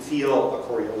you can feel a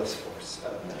Coriolis force.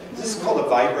 This is called a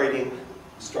vibrating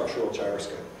structural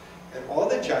gyroscope. And all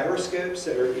the gyroscopes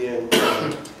that are in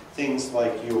things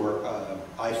like your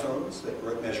iPhones that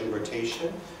measure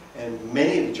rotation, and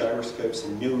many of the gyroscopes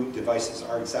in new devices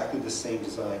are exactly the same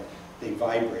design. They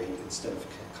vibrate instead of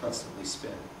constantly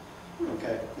spin.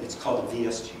 Okay? It's called a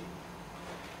VSG.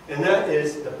 And that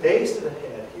is the base of the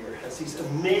head here has these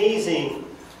amazing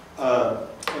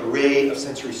array of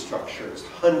sensory structures,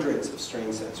 hundreds of strain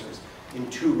sensors in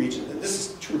two regions. And this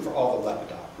is true for all the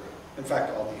Lepidoptera. In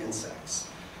fact, all the insects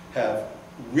have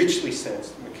richly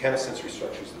sensed mechanosensory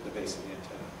structures at the base of the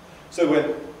antenna. So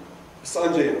when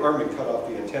Sanjay and Armin cut off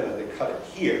the antenna, they cut it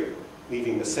here,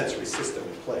 leaving the sensory system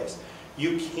in place.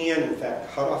 You can, in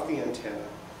fact, cut off the antenna,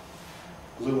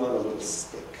 glue on a little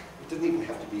stick. It doesn't even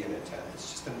have to be an antenna. It's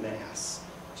just a mass,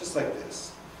 just like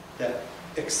this, that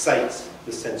excites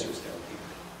the sensors down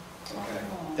here. Okay?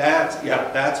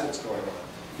 That's what's going on.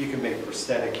 You can make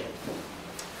prosthetic.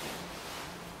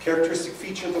 Characteristic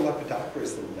feature of the Lepidoptera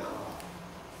is the knob.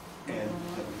 And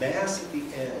the mass at the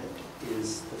end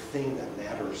is the thing that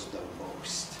matters the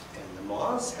most. And the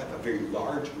moths have a very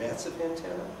large, massive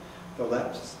antenna.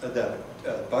 The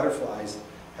butterflies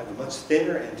have a much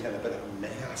thinner antenna, but a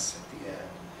mass at the end.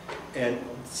 And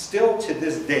still to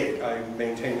this date, I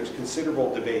maintain there's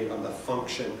considerable debate on the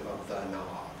function of the knob.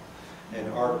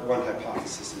 And our one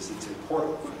hypothesis is it's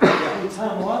important. Yeah.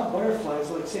 Tom, a lot of butterflies,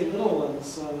 like say little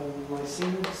ones,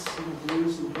 lycaenas,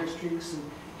 blues and hair streaks, and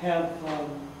have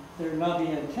they're knobby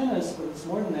antennas, but it's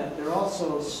more than that. They're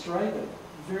also striped,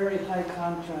 very high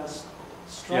contrast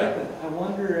striped. Yeah. I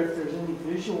wonder if there's any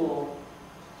visual.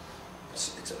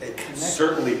 It's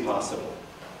certainly possible.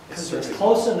 Because it's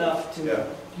close enough to, yeah.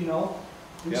 you know,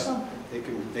 do something.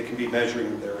 They can be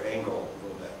measuring their angle a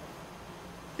little bit.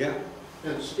 Yeah.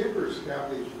 And skippers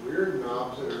have these weird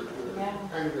knobs that are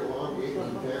kind of elongated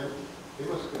and bent. They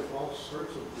must get all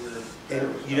sorts of weird.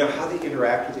 And you know how they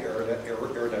interact with the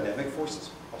aerodynamic forces?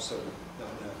 Also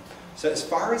not known. So as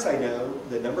far as I know,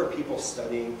 the number of people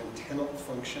studying antennal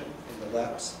function in the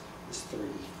LEPs is 3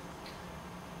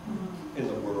 in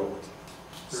the world.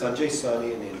 Sanjay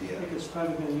Sani in India. I think it's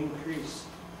probably going to increase.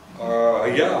 Our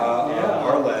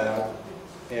lab,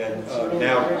 and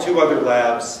now 2 other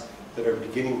labs that are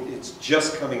beginning, it's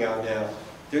just coming out now.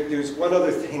 There's one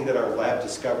other thing that our lab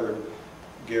discovered,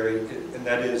 Gary, and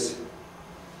that is,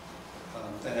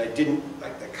 and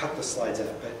I cut the slides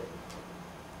out, but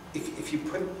if you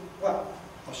put, well,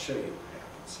 I'll show you what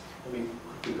happens. Let me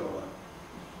quickly go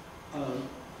on.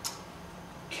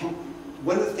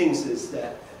 One of the things is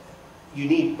that you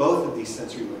need both of these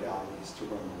sensory modalities to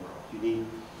run the world. You need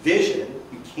vision.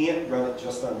 You can't run it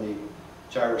just on the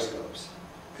gyroscopes,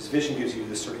 because vision gives you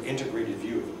this sort of integrated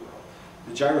view of the world.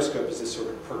 The gyroscope is this sort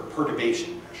of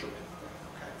perturbation measurement,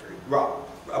 okay, very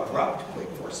abrupt, quick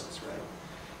forces, right?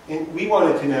 And we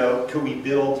wanted to know, could we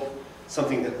build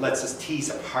something that lets us tease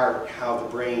apart how the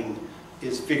brain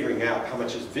is figuring out how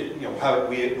much is, how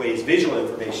it weighs visual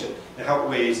information and how it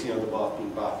weighs, the moth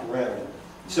being bopped around. And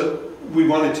so we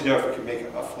wanted to know if we could make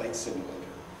a flight simulator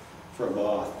for a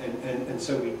moth, and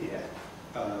so we did.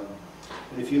 And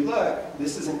if you look,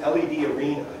 this is an LED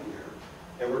arena here,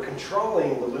 and we're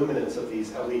controlling the luminance of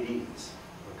these LEDs,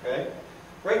 okay?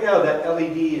 Right now that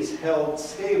LED is held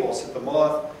stable so the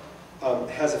moth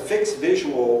has a fixed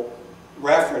visual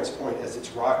reference point as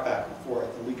it's rocked back and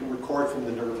forth, and we can record from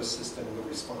the nervous system the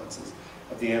responses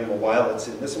of the animal while it's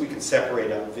in this, and we can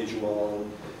separate out visual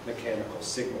and mechanical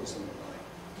signals and the like.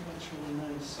 That's really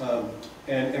nice.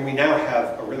 And we now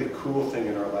have a really cool thing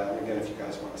in our lab. Again, if you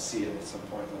guys want to see it at some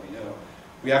point, let me know.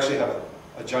 We actually have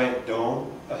a giant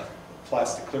dome,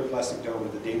 clear plastic dome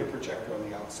with a data projector on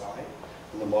the outside,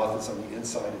 and the moth is on the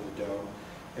inside of the dome.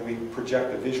 And we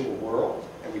project a visual world,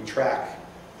 and we track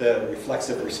the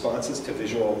reflexive responses to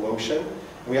visual motion.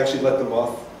 And we actually let the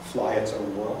moth fly its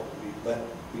own world.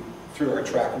 Through our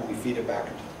tracking, we feed it back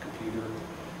into the computer,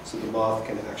 so the moth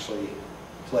can actually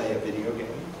play a video game.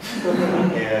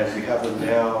 And we have them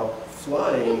now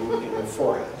flying in a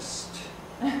forest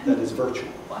that is virtual.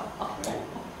 Wow. Right?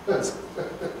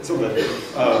 It's a little.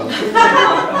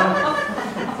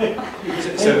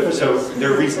 So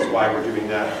there are reasons why we're doing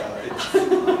that.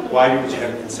 Why would you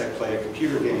have an insect play a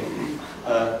computer game?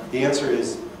 The answer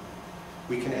is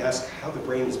we can ask how the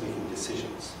brain is making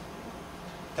decisions.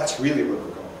 That's really where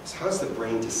we're going. So how does the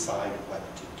brain decide what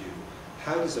to do?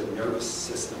 How does a nervous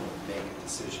system make a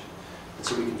decision? And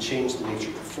so we can change the nature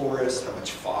of the forest, how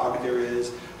much fog there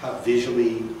is, how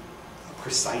visually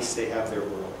precise they have their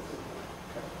world.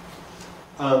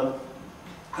 Okay.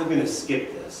 I'm going to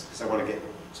skip this because I want to get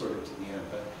sort of to the end.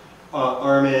 But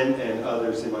Armin and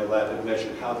others in my lab have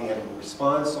measured how the animal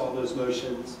responds to all those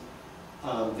motions.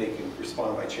 They can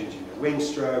respond by changing their wing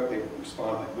stroke. They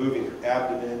respond by moving their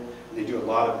abdomen. And they do a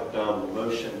lot of abdominal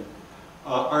motion.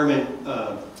 Armin,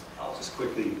 I'll just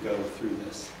quickly go through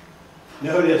this.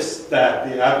 Notice that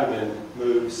the abdomen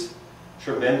moves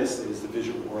tremendously as the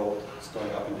visual world is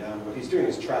going up and down. What he's doing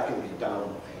is tracking the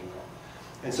abdominal angle.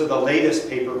 And so the latest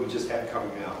paper we just had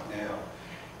coming out now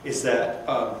is that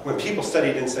when people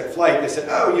studied insect flight, they said,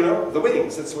 oh, the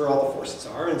wings, that's where all the forces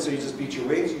are. And so you just beat your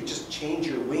wings, you just change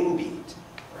your wing beat,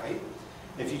 right?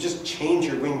 If you just change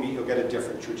your wing beat, you'll get a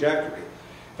different trajectory.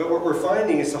 But what we're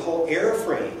finding is the whole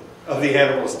airframe of the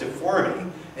animal is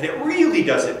deforming. And it really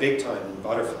does it big time in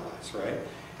butterflies, right?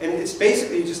 And it's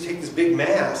basically, you just take this big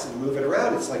mass and move it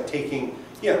around. It's like taking,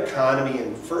 economy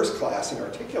in first class and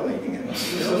articulating it.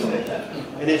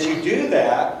 And as you do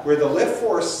that, where the lift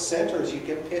force centers, you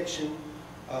get pitch and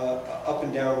up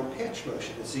and down pitch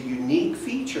motion. It's a unique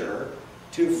feature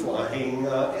to flying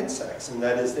insects, and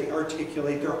that is they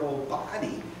articulate their whole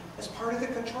body as part of the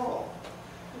control.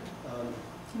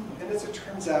 And as it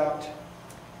turns out,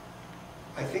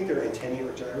 I think they're antennae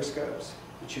or gyroscopes.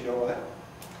 But you know what?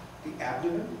 The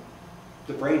abdomen,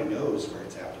 the brain knows where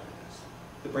its abdomen is.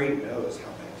 The brain knows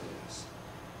how big it is.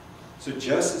 So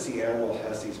just as the animal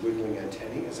has these wiggling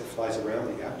antennae, as it flies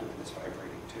around, the abdomen is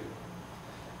vibrating too.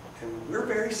 And we're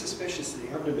very suspicious that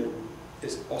the abdomen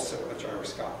is also a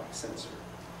gyroscopic sensor.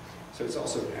 So it's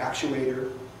also an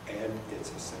actuator and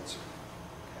it's a sensor.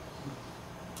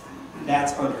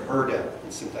 That's unheard of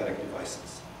in synthetic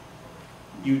devices.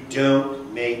 You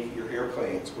don't make your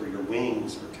airplanes where your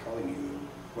wings are telling you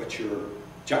what your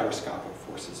gyroscopic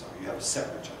forces are. You have a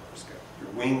separate gyroscope.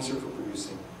 Your wings are for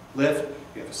producing lift.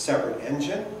 You have a separate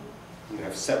engine. And you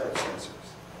have separate sensors.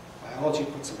 Biology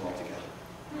puts them all together.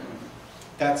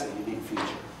 That's a unique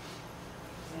feature.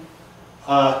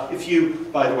 If you,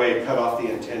 by the way, cut off the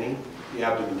antennae, the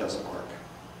abdomen doesn't work.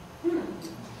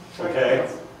 Okay?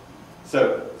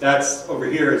 So that's, over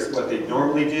here is what they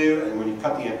normally do, and when you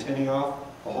cut the antennae off,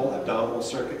 the whole abdominal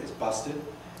circuit is busted.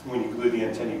 And when you glue the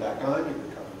antennae back on, you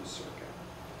recover the circuit.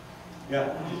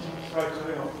 Yeah? Did you try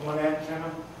cutting off one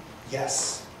antenna?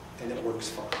 Yes, and it works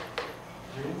fine.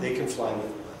 They can fly with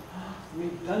one.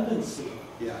 Redundancy.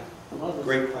 Yeah, Love it.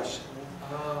 great question.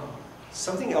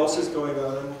 Something else is going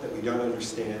on that we don't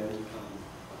understand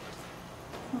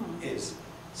is,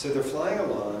 so they're flying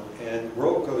along and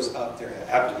rope goes up, their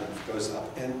abdomen goes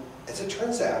up, and as it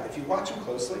turns out, if you watch them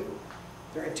closely,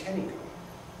 their antennae go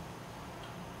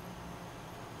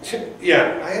up.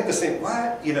 Yeah, I had the same,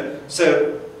 what? You know,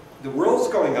 so the world's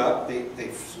going up, they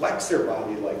flex their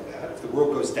body like that. If the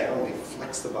world goes down, they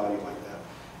flex the body like that.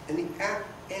 And the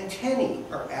antennae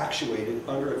are actuated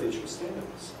under a visual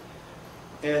stimulus.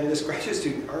 And this graduate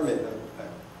student, Armin, I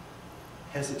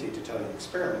hesitate to tell you the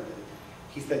experiment, but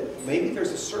he said maybe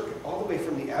there's a circuit all the way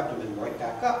from the abdomen right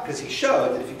back up, because he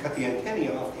showed that if you cut the antennae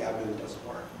off, the abdomen doesn't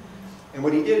work. And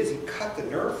what he did is he cut the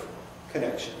nerve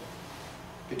connection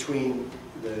between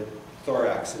the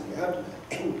thorax and the abdomen,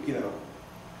 and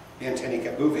the antennae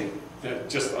kept moving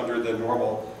just under the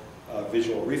normal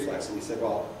visual reflex. And he said,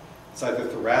 well, it's either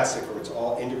thoracic or it's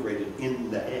all integrated in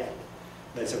the head.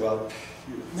 And I said, well,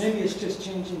 maybe it's just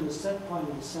changing the set point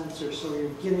of the sensor so you're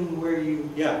getting where you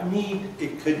need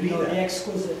it could be the that.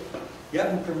 exquisite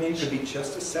information. It could be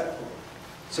just a set point.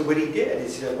 So what he did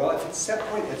is he said, well, if it's set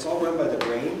point, it's all run by the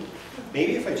brain.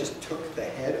 Maybe if I just took the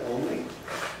head only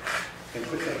and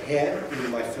put the head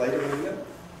in my flight arena,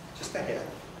 just the head.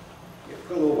 You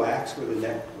put a little wax where the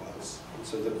neck was, and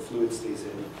so the fluid stays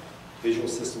in. Visual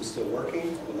system's still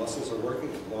working, all the muscles are working,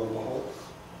 and lo and behold,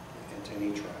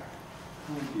 antennae track.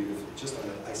 Beautifully, just on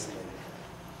an isolated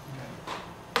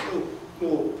head.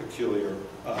 Little peculiar,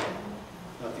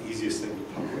 not the easiest thing to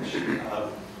publish.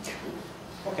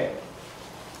 Okay.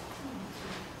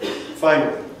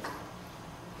 Finally,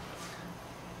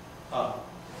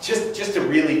 just to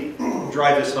really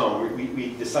drive this home,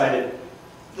 we decided,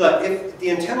 look, if the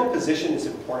antennal position is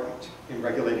important in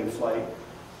regulating flight,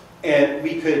 and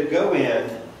we could go in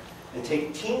and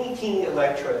take teeny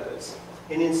electrodes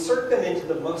and insert them into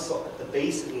the muscle at the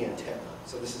base of the antenna.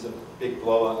 So this is a big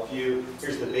blow-up view.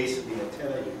 Here's the base of the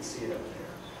antenna. You can see it up there.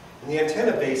 And the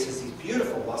antenna base has these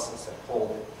beautiful muscles that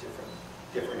hold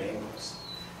at different angles.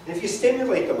 And if you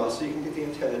stimulate the muscle, you can get the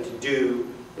antenna to do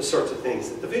the sorts of things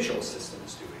that the visual system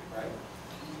is doing, right?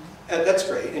 And that's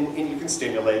great. And you can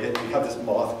stimulate it. You have this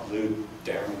moth glued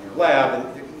down in your lab,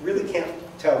 and you really can't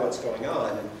tell what's going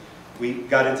on. And we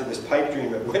got into this pipe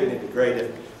dream of, wouldn't it be great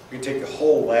if we could take the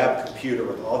whole lab computer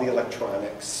with all the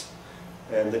electronics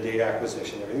and the data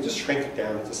acquisition and everything, just shrink it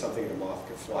down into something a moth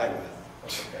could fly with.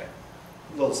 Okay.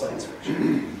 A little science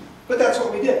fiction. But that's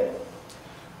what we did.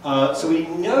 So we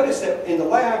noticed that in the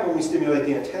lab, when we stimulate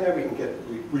the antenna, we can get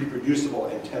reproducible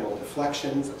antennal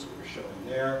deflections. That's what we're showing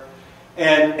there.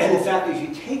 And in fact, if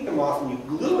you take the moth and you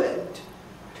glue it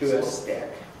to a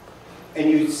stick, and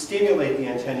you stimulate the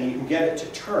antenna, you can get it to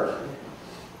turn,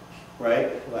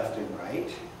 right, left and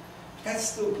right. That's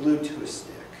still glued to a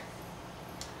stick.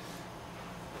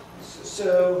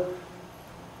 So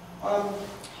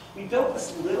we built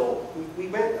this little,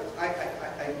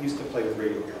 I used to play with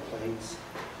radio airplanes.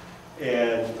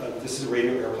 And this is a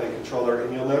radio airplane controller,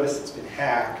 and you'll notice it's been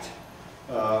hacked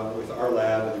with our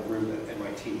lab and a group at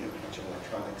MIT, and a bunch of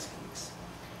electronics geeks.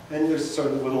 And there's sort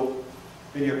of a little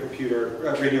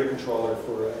radio controller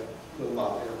for a little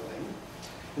moth airplane.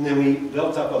 And then we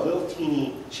built up a little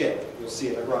teeny chip. You'll see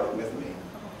it, I brought it with me.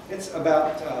 It's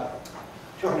about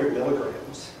 200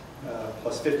 milligrams,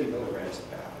 plus 50 milligrams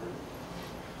of battery.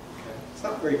 Okay. It's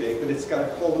not very big, but it's got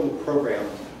a whole little program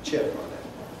chip on it.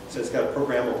 So it's got a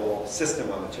programmable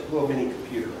system on the chip, a little mini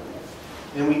computer.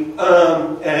 And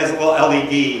it has a little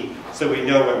LED So we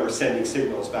know when we're sending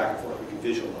signals back and forth, we can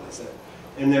visualize it.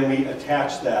 And then we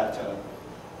attach that,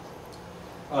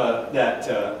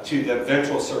 to the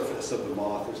ventral surface of the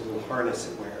moth. There's a little harness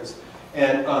it wears.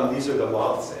 And these are the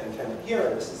moth's antenna here,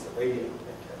 and this is the radio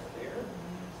antenna there.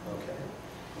 Okay.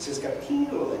 This has got a teeny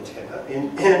little antenna.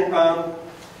 And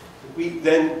we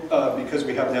then, because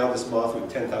we have now this moth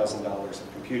with $10,000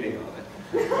 of computing on it,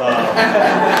 we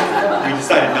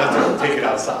decided not to take it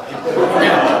outside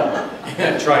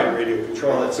and try and radio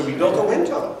control it. So we built a wind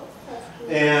tunnel.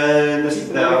 And this is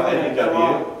now at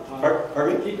NEW.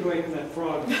 Pardon me? Keep away from that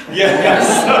frog. Yes.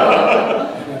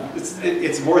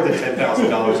 It's more than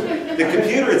 $10,000. The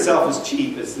computer itself is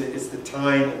cheap. It's the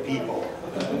time and people.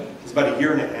 It's about 1.5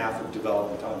 years of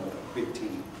development on a big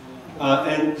team.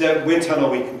 And the wind tunnel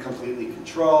we can completely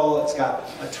control. It's got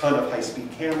a ton of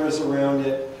high-speed cameras around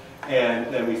it.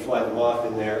 And then we fly the moth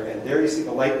in there. And there you see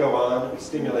the light go on. We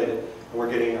stimulate it. And we're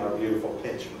getting our beautiful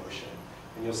pitch motion.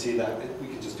 And you'll see that we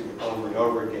can just do it over and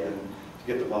over again to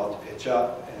get the moth to pitch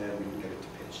up, and we can get it to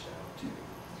pitch down too.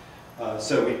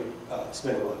 So we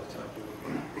spend a lot of time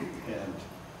doing it. And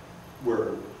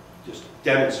we're just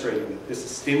demonstrating that this is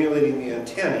stimulating the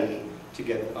antennae to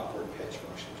get an upward pitch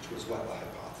motion, which was what the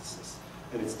hypothesis.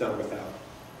 And it's done without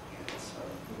hands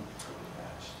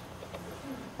attached.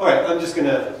 All right, I'm just going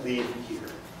to leave here.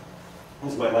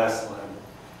 This is my last slide.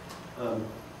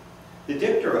 The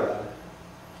Diptera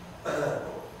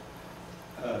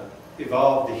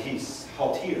evolved these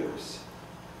halteres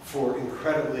for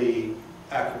incredibly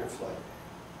accurate flight,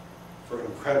 for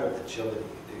incredible agility.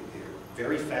 They're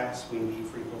very fast wing beat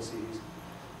frequencies,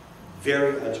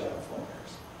 very agile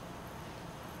flyers.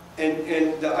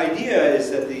 And the idea is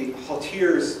that the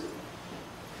halteres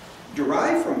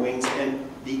derived from wings and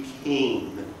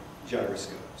became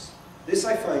gyroscopes. This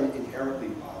I find inherently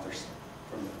bothersome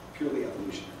from a purely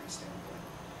evolutionary standpoint.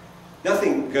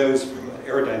 Nothing goes from an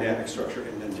aerodynamic structure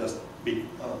and then just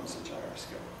becomes a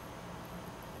gyroscope.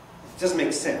 It doesn't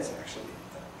make sense, actually.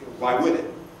 Why would it?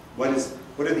 What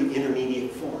are the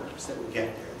intermediate forms that would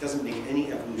get there? It doesn't make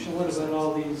any evolution. What about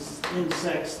all these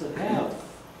insects that have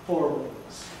 4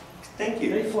 wings? Thank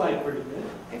you. They fly pretty good.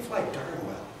 They fly darn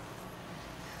well.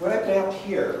 What I've mapped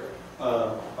here,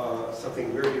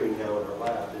 something we're doing now in our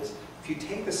lab, is if you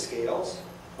take the scales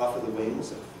off of the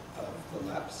wings of the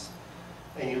leps,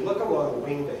 and you look along the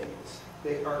wing bays,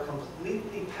 they are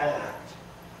completely packed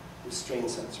with strain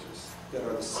sensors that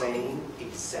are the same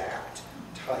exact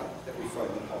type that we find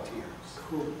in halteres.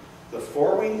 Cool. The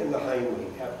forewing and the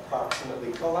hindwing have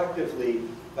approximately, collectively,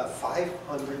 about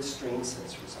 500 strain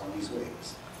sensors on these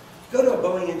wings. Go to a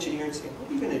Boeing engineer and say, what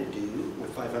are you going to do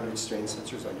with 500 strain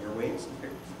sensors on your wings? And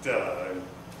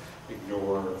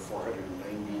ignore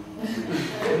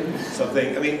 490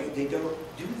 something. I mean, they don't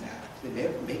do that. They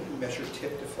maybe measure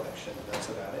tip deflection, and that's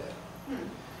about it.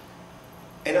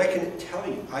 And I can tell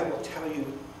you, I will tell you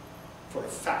for a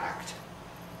fact,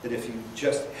 that if you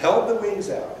just held the wings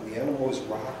out and the animal was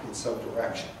rocked in some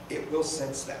direction, it will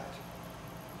sense that.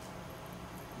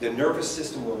 The nervous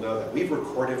system will know that. We've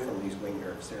recorded from these wing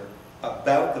nerves. They're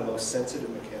about the most sensitive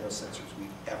mechanosensors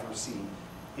we've ever seen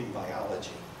in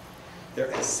biology.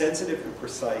 They're as sensitive and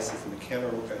precise as the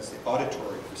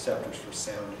auditory receptors for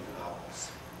sound in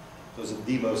owls. Those are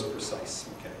the most precise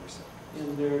mechanoreceptors.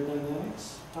 And their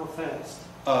dynamics? How fast?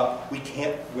 We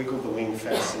can't wiggle the wing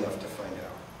fast enough to find out.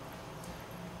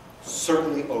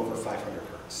 Certainly over 500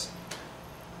 hertz.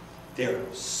 They're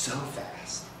so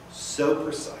fast, so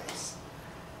precise,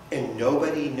 and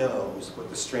nobody knows what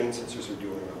the strain sensors are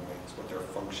doing on wings, what their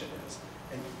function is.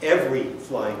 And every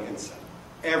flying insect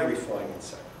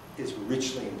is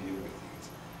richly imbued with these,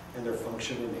 and their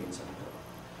function remains unknown.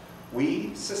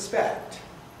 We suspect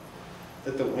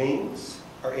that the wings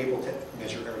are able to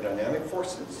measure aerodynamic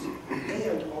forces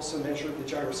and also measure the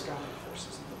gyroscopic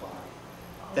forces of the body.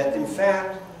 That in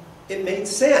fact, it made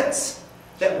sense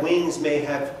that wings may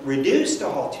have reduced to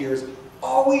halteres,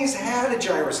 always had a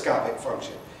gyroscopic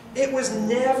function. It was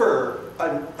never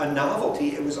a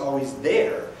novelty, it was always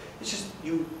there. It's just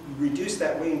you reduce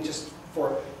that wing just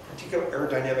for particular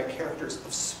aerodynamic characters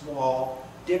of small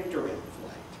dipteran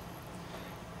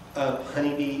flight.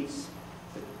 Honeybees,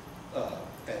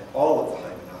 and all of the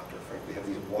Hymenoptera, frankly, have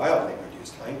these wildly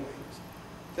reduced hind wings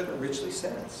that are richly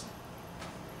sensed.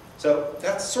 So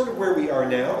that's sort of where we are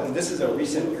now, and this is a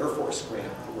recent Air Force grant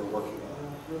that we're working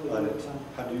on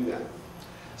how to do that.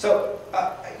 So,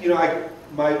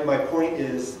 my point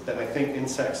is that I think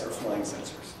insects are flying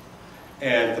sensors,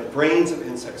 and the brains of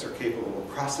insects are capable of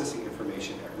processing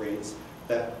information at rates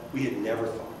that we had never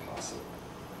thought possible.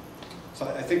 So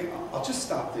I think I'll just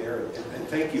stop there, and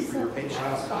thank you for your patience.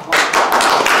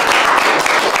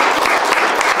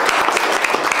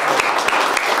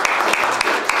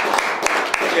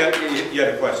 you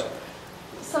had a question.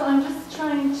 So I'm just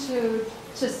trying to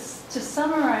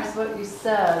summarize what you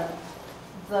said.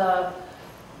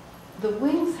 The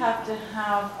wings have to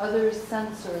have other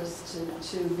sensors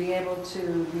to be able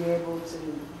to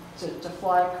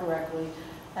fly correctly,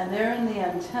 and they're in the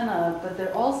antenna, but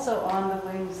they're also on the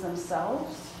wings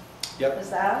themselves. Yep. Is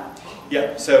that?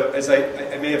 Yep. So as I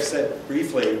may have said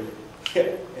briefly,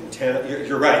 antenna.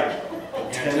 You're right.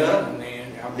 Antenna,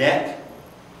 neck,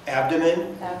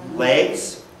 abdomen,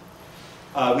 legs.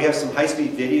 We have some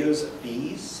high-speed videos of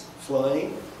bees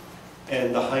flying,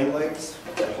 and the hind legs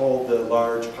that hold the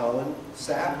large pollen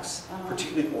sacs,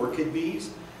 particularly orchid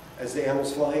bees. As the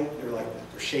animal's flying,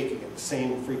 they're shaking at the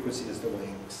same frequency as the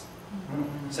wings.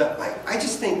 So I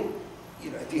just think,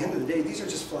 at the end of the day, these are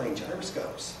just flying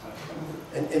gyroscopes.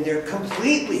 And they're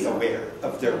completely aware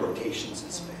of their rotations in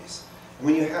space. And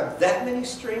when you have that many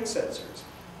strain sensors,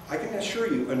 I can assure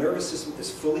you a nervous system is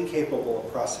fully capable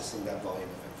of processing that volume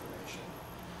of information.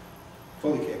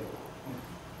 Fully capable.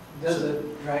 Does a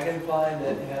dragonfly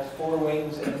that has 4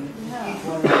 wings and each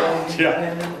one is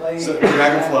independently? So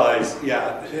dragonflies,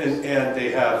 yeah, and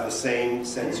they have the same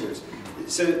sensors.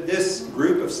 So this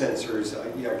group of sensors,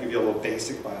 I'll give you a little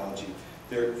basic biology.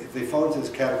 They fall into this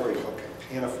category called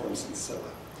paniform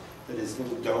sensilla. That is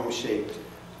little dome-shaped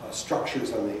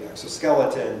structures on the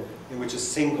exoskeleton in which a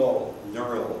single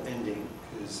neural ending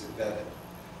is embedded.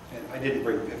 And I didn't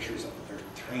bring pictures of it. They're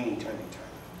tiny, tiny,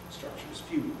 tiny structures, a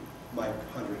few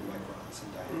 100 microns in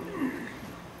diameter.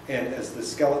 And as the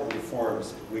skeleton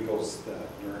deforms, it wiggles the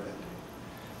nerve ending.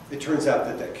 It turns out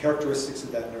that the characteristics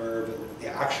of that nerve and the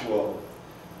actual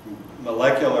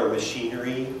molecular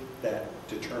machinery that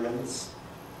determines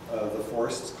the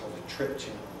force is called a trip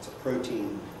channel. It's a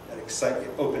protein that it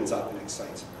opens up and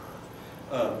excites a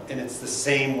nerve. And it's the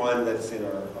same one that's in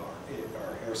our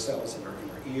hair cells in our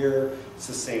ear. It's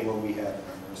the same one we have in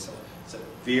our nerve cells. It's a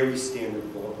very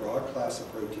standard broad class of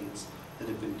proteins that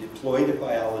have been deployed in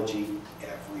biology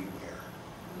everywhere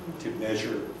to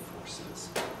measure forces.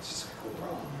 It's just a cool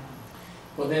problem.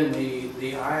 Well, then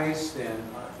the eyes, then,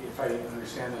 if I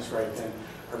understand this right, then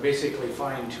are basically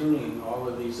fine-tuning all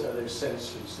of these other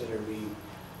sensors that are being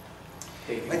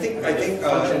taken. I think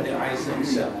function the eyes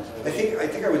themselves. I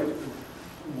think I would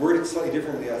word it slightly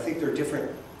differently. I think there are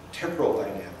different temporal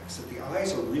dynamics. That the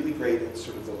eyes are really great at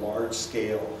sort of the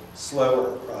large-scale,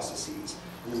 slower processes,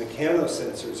 and the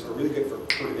mechanosensors are really good for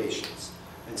perturbations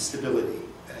and stability,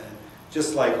 and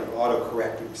just like an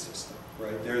auto-correcting system,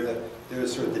 right? They're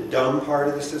sort of the dumb part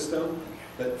of the system,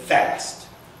 but fast.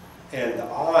 And the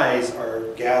eyes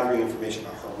are gathering information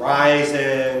about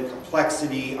horizon,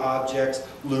 complexity, objects,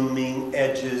 looming,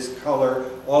 edges, color,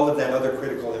 all of that other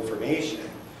critical information.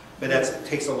 But that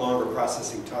takes a longer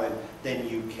processing time than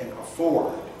you can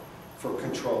afford for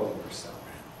controlling yourself.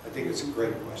 I think it's a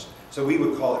great question. So we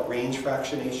would call it range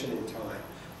fractionation in time.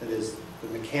 That is, the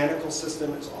mechanical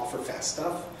system is all for fast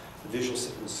stuff. The visual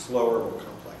system is slower, more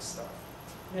complex stuff.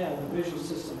 Yeah, the visual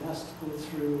system has to go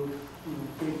through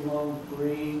big, long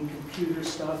brain, computer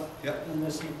stuff. Yep. And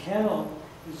this mechanical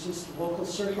is just local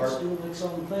circuits doing its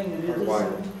own thing. And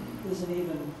it isn't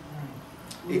even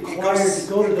required to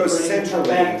go to the brain and come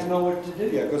back to know what to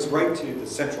do. Yeah, it goes right to the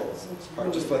central part,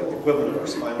 really just like the equivalent of our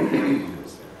spinal cord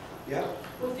goes there. Yeah?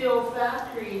 With the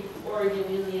olfactory organ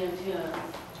in the antenna,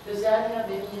 does that have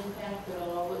any impact at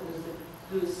all? Does it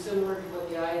do similar to what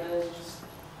the eye does?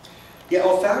 Yeah,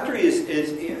 olfactory is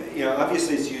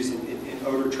obviously it's used in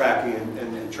odor tracking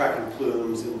and tracking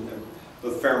plumes and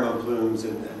both pheromone plumes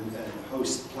and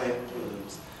host plant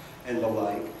plumes and the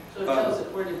like. So it tells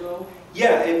it where to go?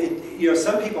 Yeah,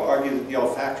 some people argue that the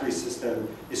olfactory system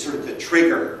is sort of the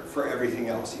trigger for everything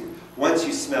else. Once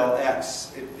you smell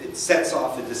X, it sets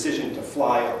off a decision to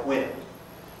fly upwind,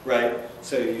 right?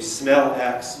 So you smell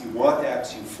X, you want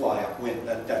X, you fly upwind.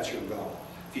 That's your goal.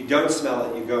 If you don't smell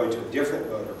it, you go into a different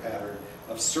motor pattern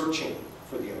of searching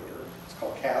for the odor. It's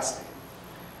called casting.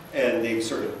 And they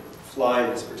sort of fly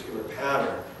in this particular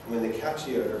pattern. And when they catch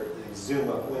the odor, they zoom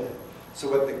upwind. So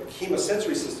what the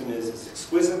chemosensory system is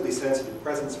exquisitely sensitive to the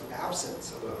presence or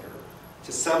absence of odor,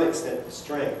 to some extent the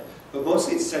strength. But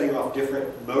mostly it's setting off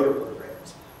different motor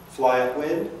programs, fly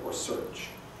upwind or search.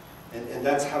 And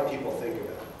that's how people think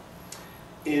about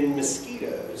it. In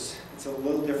mosquitoes, it's a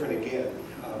little different again.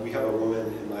 We have a woman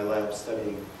in my lab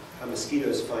studying how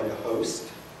mosquitoes find a host.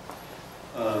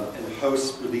 And the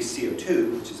hosts release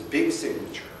CO2, which is a big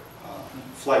signature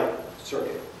flight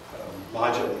circuit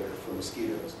modulator for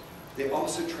mosquitoes. They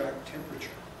also track temperature.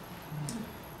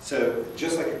 So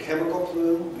just like a chemical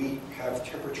plume, we have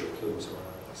temperature plumes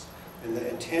around us. And the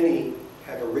antennae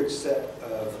have a rich set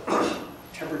of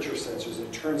temperature sensors. And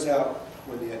it turns out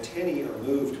when the antennae are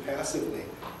moved passively,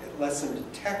 it lets them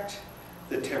detect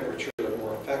the temperature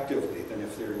more effectively than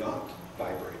if they're not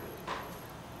vibrated.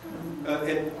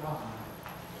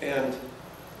 And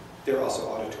they're also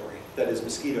auditory. That is,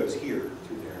 mosquitoes hear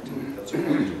through their antennae. Those are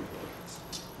auditory organs.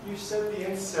 You said the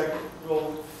insect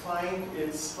will find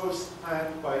its host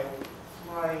plant by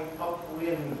flying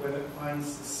upwind when it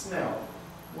finds the smell.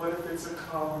 What if it's a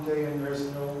calm day and there's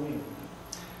no wind?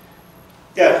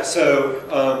 Yeah,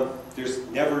 so there's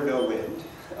never no wind,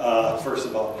 first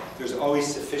of all. There's always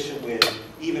sufficient wind,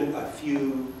 even a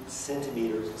few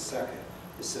centimeters a second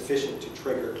is sufficient to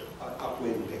trigger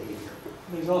upwind behavior.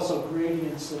 There's also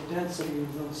gradients of density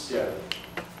of those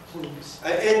plumes.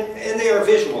 And they are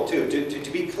visual too.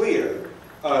 To be clear,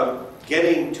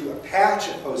 getting to a patch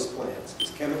of host plants is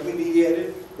chemically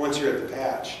mediated. Once you're at the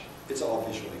patch, it's all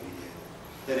visually mediated.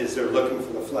 That is, they're looking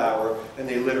for the flower, and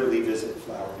they literally visit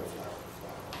flower to flower to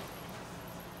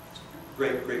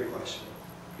flower. Great question.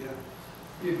 Yeah.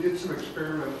 You did some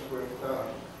experiments with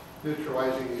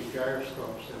neutralizing these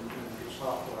gyroscopes in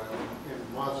Drosophila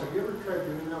and moths. Have you ever tried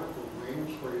doing that with the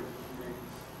wings, where you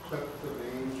clip the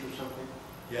veins or something?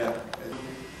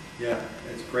 Yeah,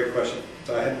 it's a great question.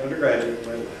 So I had an undergraduate in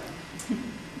my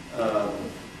lab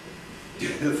do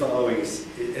the following.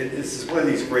 This is one of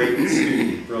these great,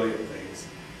 stupid, brilliant things.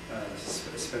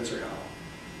 Spencer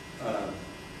Howell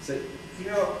said,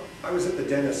 I was at the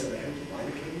dentist and I had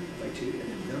lidocaine in my tooth and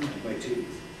it numbed my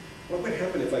tooth. What would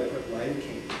happen if I put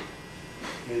lidocaine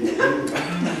in the tooth?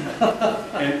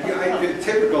 And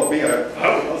typical me,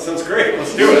 that sounds great,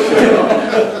 let's do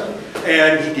it.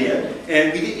 And he did.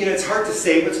 And we did, it's hard to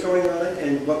say what's going on,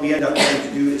 and what we end up trying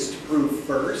to do is to prove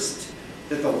first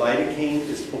that the lidocaine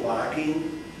is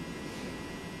blocking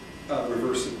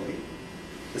reversibly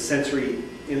the sensory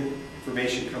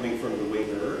information coming from the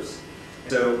wing nerves.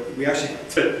 So we actually had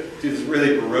to do this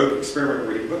really baroque experiment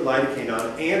where you put lidocaine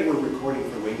on and we're recording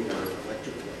from wing nerve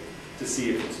electrically to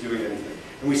see if it's doing anything.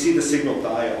 And we see the signal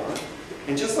die off.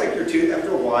 And just like your tooth,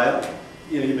 after a while,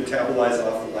 you metabolize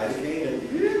off the lidocaine and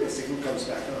the signal comes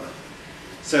back on.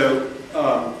 So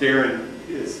Darren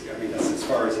is, that's as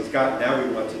far as he's gotten. Now we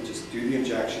want to just do the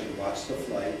injection, watch the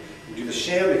flight, and do the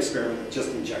sham experiment, just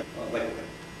inject liquid,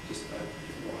 just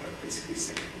water, basically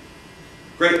single.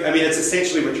 Great, it's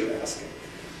essentially what you're asking.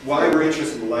 Why we're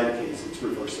interested in the lidocaine is it's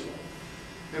reversible.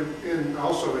 And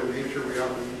also in nature, we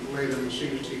often lay them to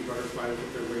see butterflies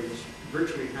with their wings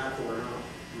virtually half worn off.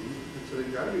 And so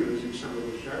they've got to be losing some of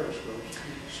those gyroscopes.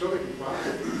 So they can fly.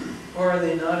 Or are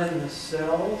they not in the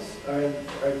cells? They're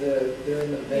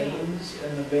in the veins,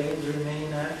 and the veins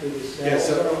remain after the cells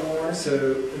are worn?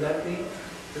 So could that be?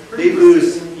 They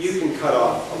lose. You can cut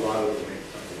off a lot of the wing,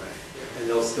 by the way, and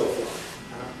they'll still fly.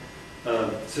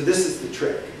 So this is the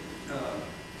trick.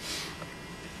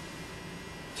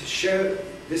 To show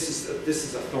this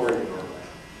is a thorn in our lab.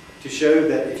 To show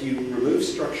that if you remove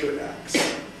structure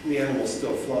X, the animal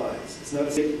still flies. It's not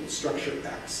a statement that structure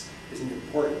X isn't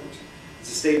important.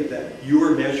 It's a statement that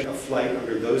your measure of flight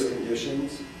under those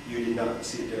conditions, you did not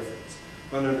see a difference.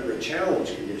 But under a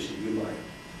challenge condition, you might.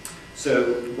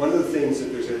 So one of the things that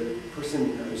there's a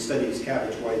person who studies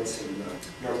cabbage whites in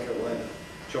North Carolina,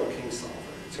 Joel Kingsolver,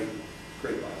 it's a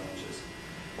great biologist.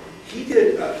 He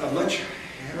did a much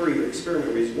hairier experiment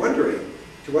where he's wondering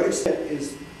to what extent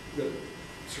is the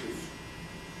sort of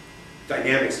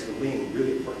dynamics of the wing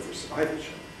really important for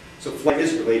survivorship. So flight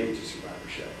is related to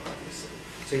survivorship, obviously.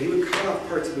 So he would cut off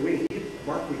parts of the wing. He would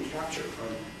mark recapture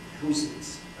on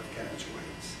thousands of cabbage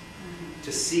whites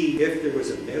to see if there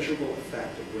was a measurable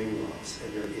effect of wing loss,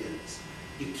 and there is.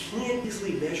 You can't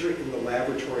easily measure it in the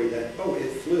laboratory that,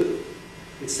 it flew.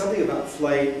 It's something about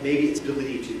flight, maybe its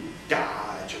ability to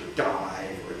dodge or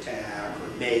dive or attack or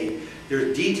mate. There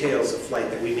are details of flight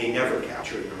that we may never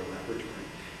capture in our laboratory.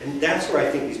 And that's where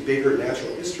I think these bigger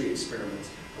natural history experiments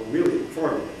are really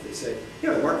informative. They say,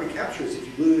 the mark recapture is if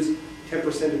you lose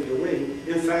 10% of your wing,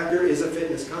 in fact, there is a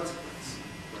fitness consequence,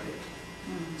 right?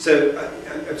 So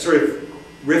I'm sort of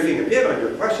riffing a bit on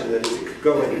your question, that is, it could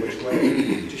go any which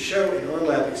way. To show in our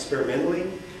lab experimentally,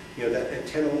 that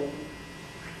antennal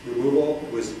removal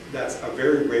that's a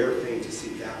very rare thing to see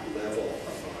that level of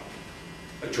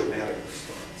a dramatic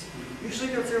response. Usually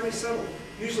they're fairly subtle.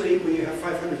 Usually when you have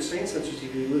 500 strain sensors,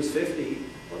 if you lose 50, you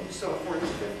still have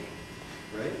 450,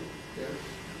 right?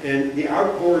 Yeah. And the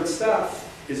outboard stuff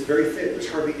is very thin. There's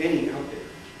hardly any out there.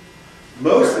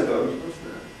 Most of them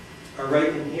are right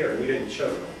in here. We didn't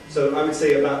show them. So I would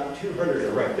say about 200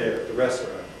 are right there. The rest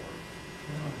are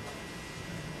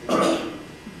outboard.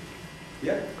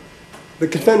 Yeah. The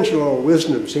conventional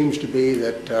wisdom seems to be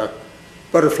that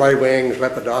butterfly wings,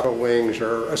 lepidopteral wings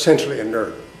are essentially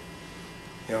inert.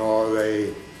 You know,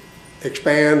 they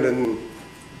expand and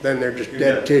then they're just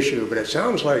dead Yeah. tissue. But it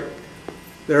sounds like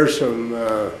there's some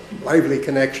lively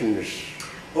connections.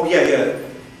 Oh yeah, yeah.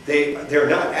 They're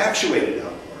not actuated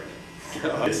outward,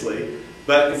 obviously,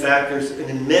 but in fact there's an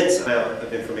immense amount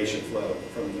of information flow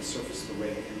from the surface of the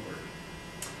wing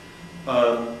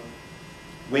inward.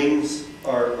 Wings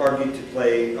are argued to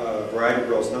play a variety of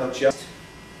roles, not just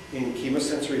in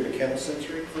chemosensory,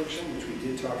 mechanosensory function, which we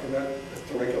did talk about, but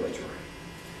the regulatory.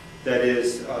 That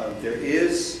is, there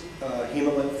is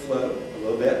hemolymph flow a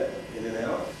little bit in and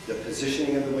out. The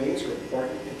positioning of the wings are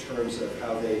important in terms of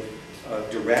how they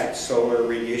direct solar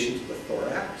radiation to the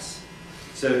thorax.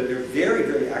 So they're very,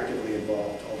 very actively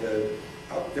involved, although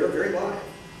they're very live.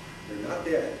 They're not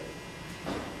dead.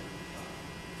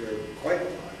 They're quite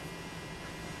alive.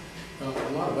 A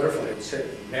lot of butterflies sit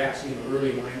and bask, you know,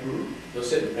 early morning, they'll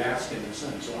sit and bask in the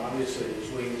sun, so obviously those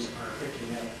wings are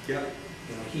picking up, Yeah.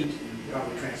 you know, heat and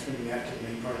probably transmitting that to the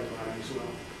main part of the body as well.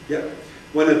 Yeah.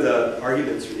 One of the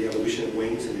arguments for the evolution of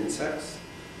wings in insects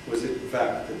was the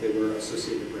fact that they were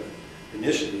associated with,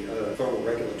 initially, a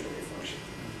thermoregulatory function.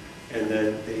 And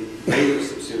then they later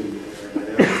subsumed an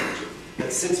aerodynamic function.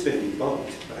 That's since been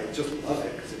debunked, but I just love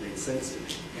it because it made sense to me.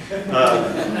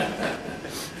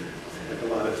 Like a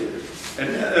lot of theories. And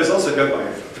it was also done by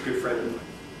a good friend of mine.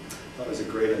 I thought it was a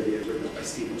great idea. It was written by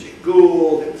Stephen Jay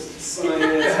Gould. It was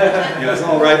science. It was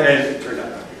all right, and it turned out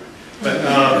not to be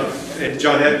right. And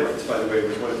John Edwards, by the way,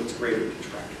 was one of its greater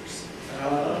detractors.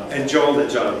 And Joel and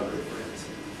John were good friends.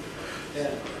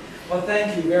 Yeah. Well,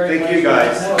 thank you very much. Thank you,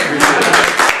 guys.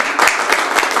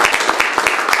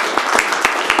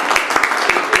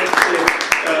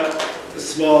 If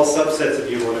small subsets of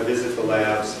you want to visit the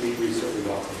labs, we certainly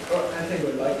welcome you. Well, I think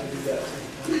we'd like to do that.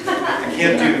 I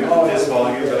can't do this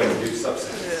volume, but I can do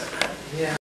subsets.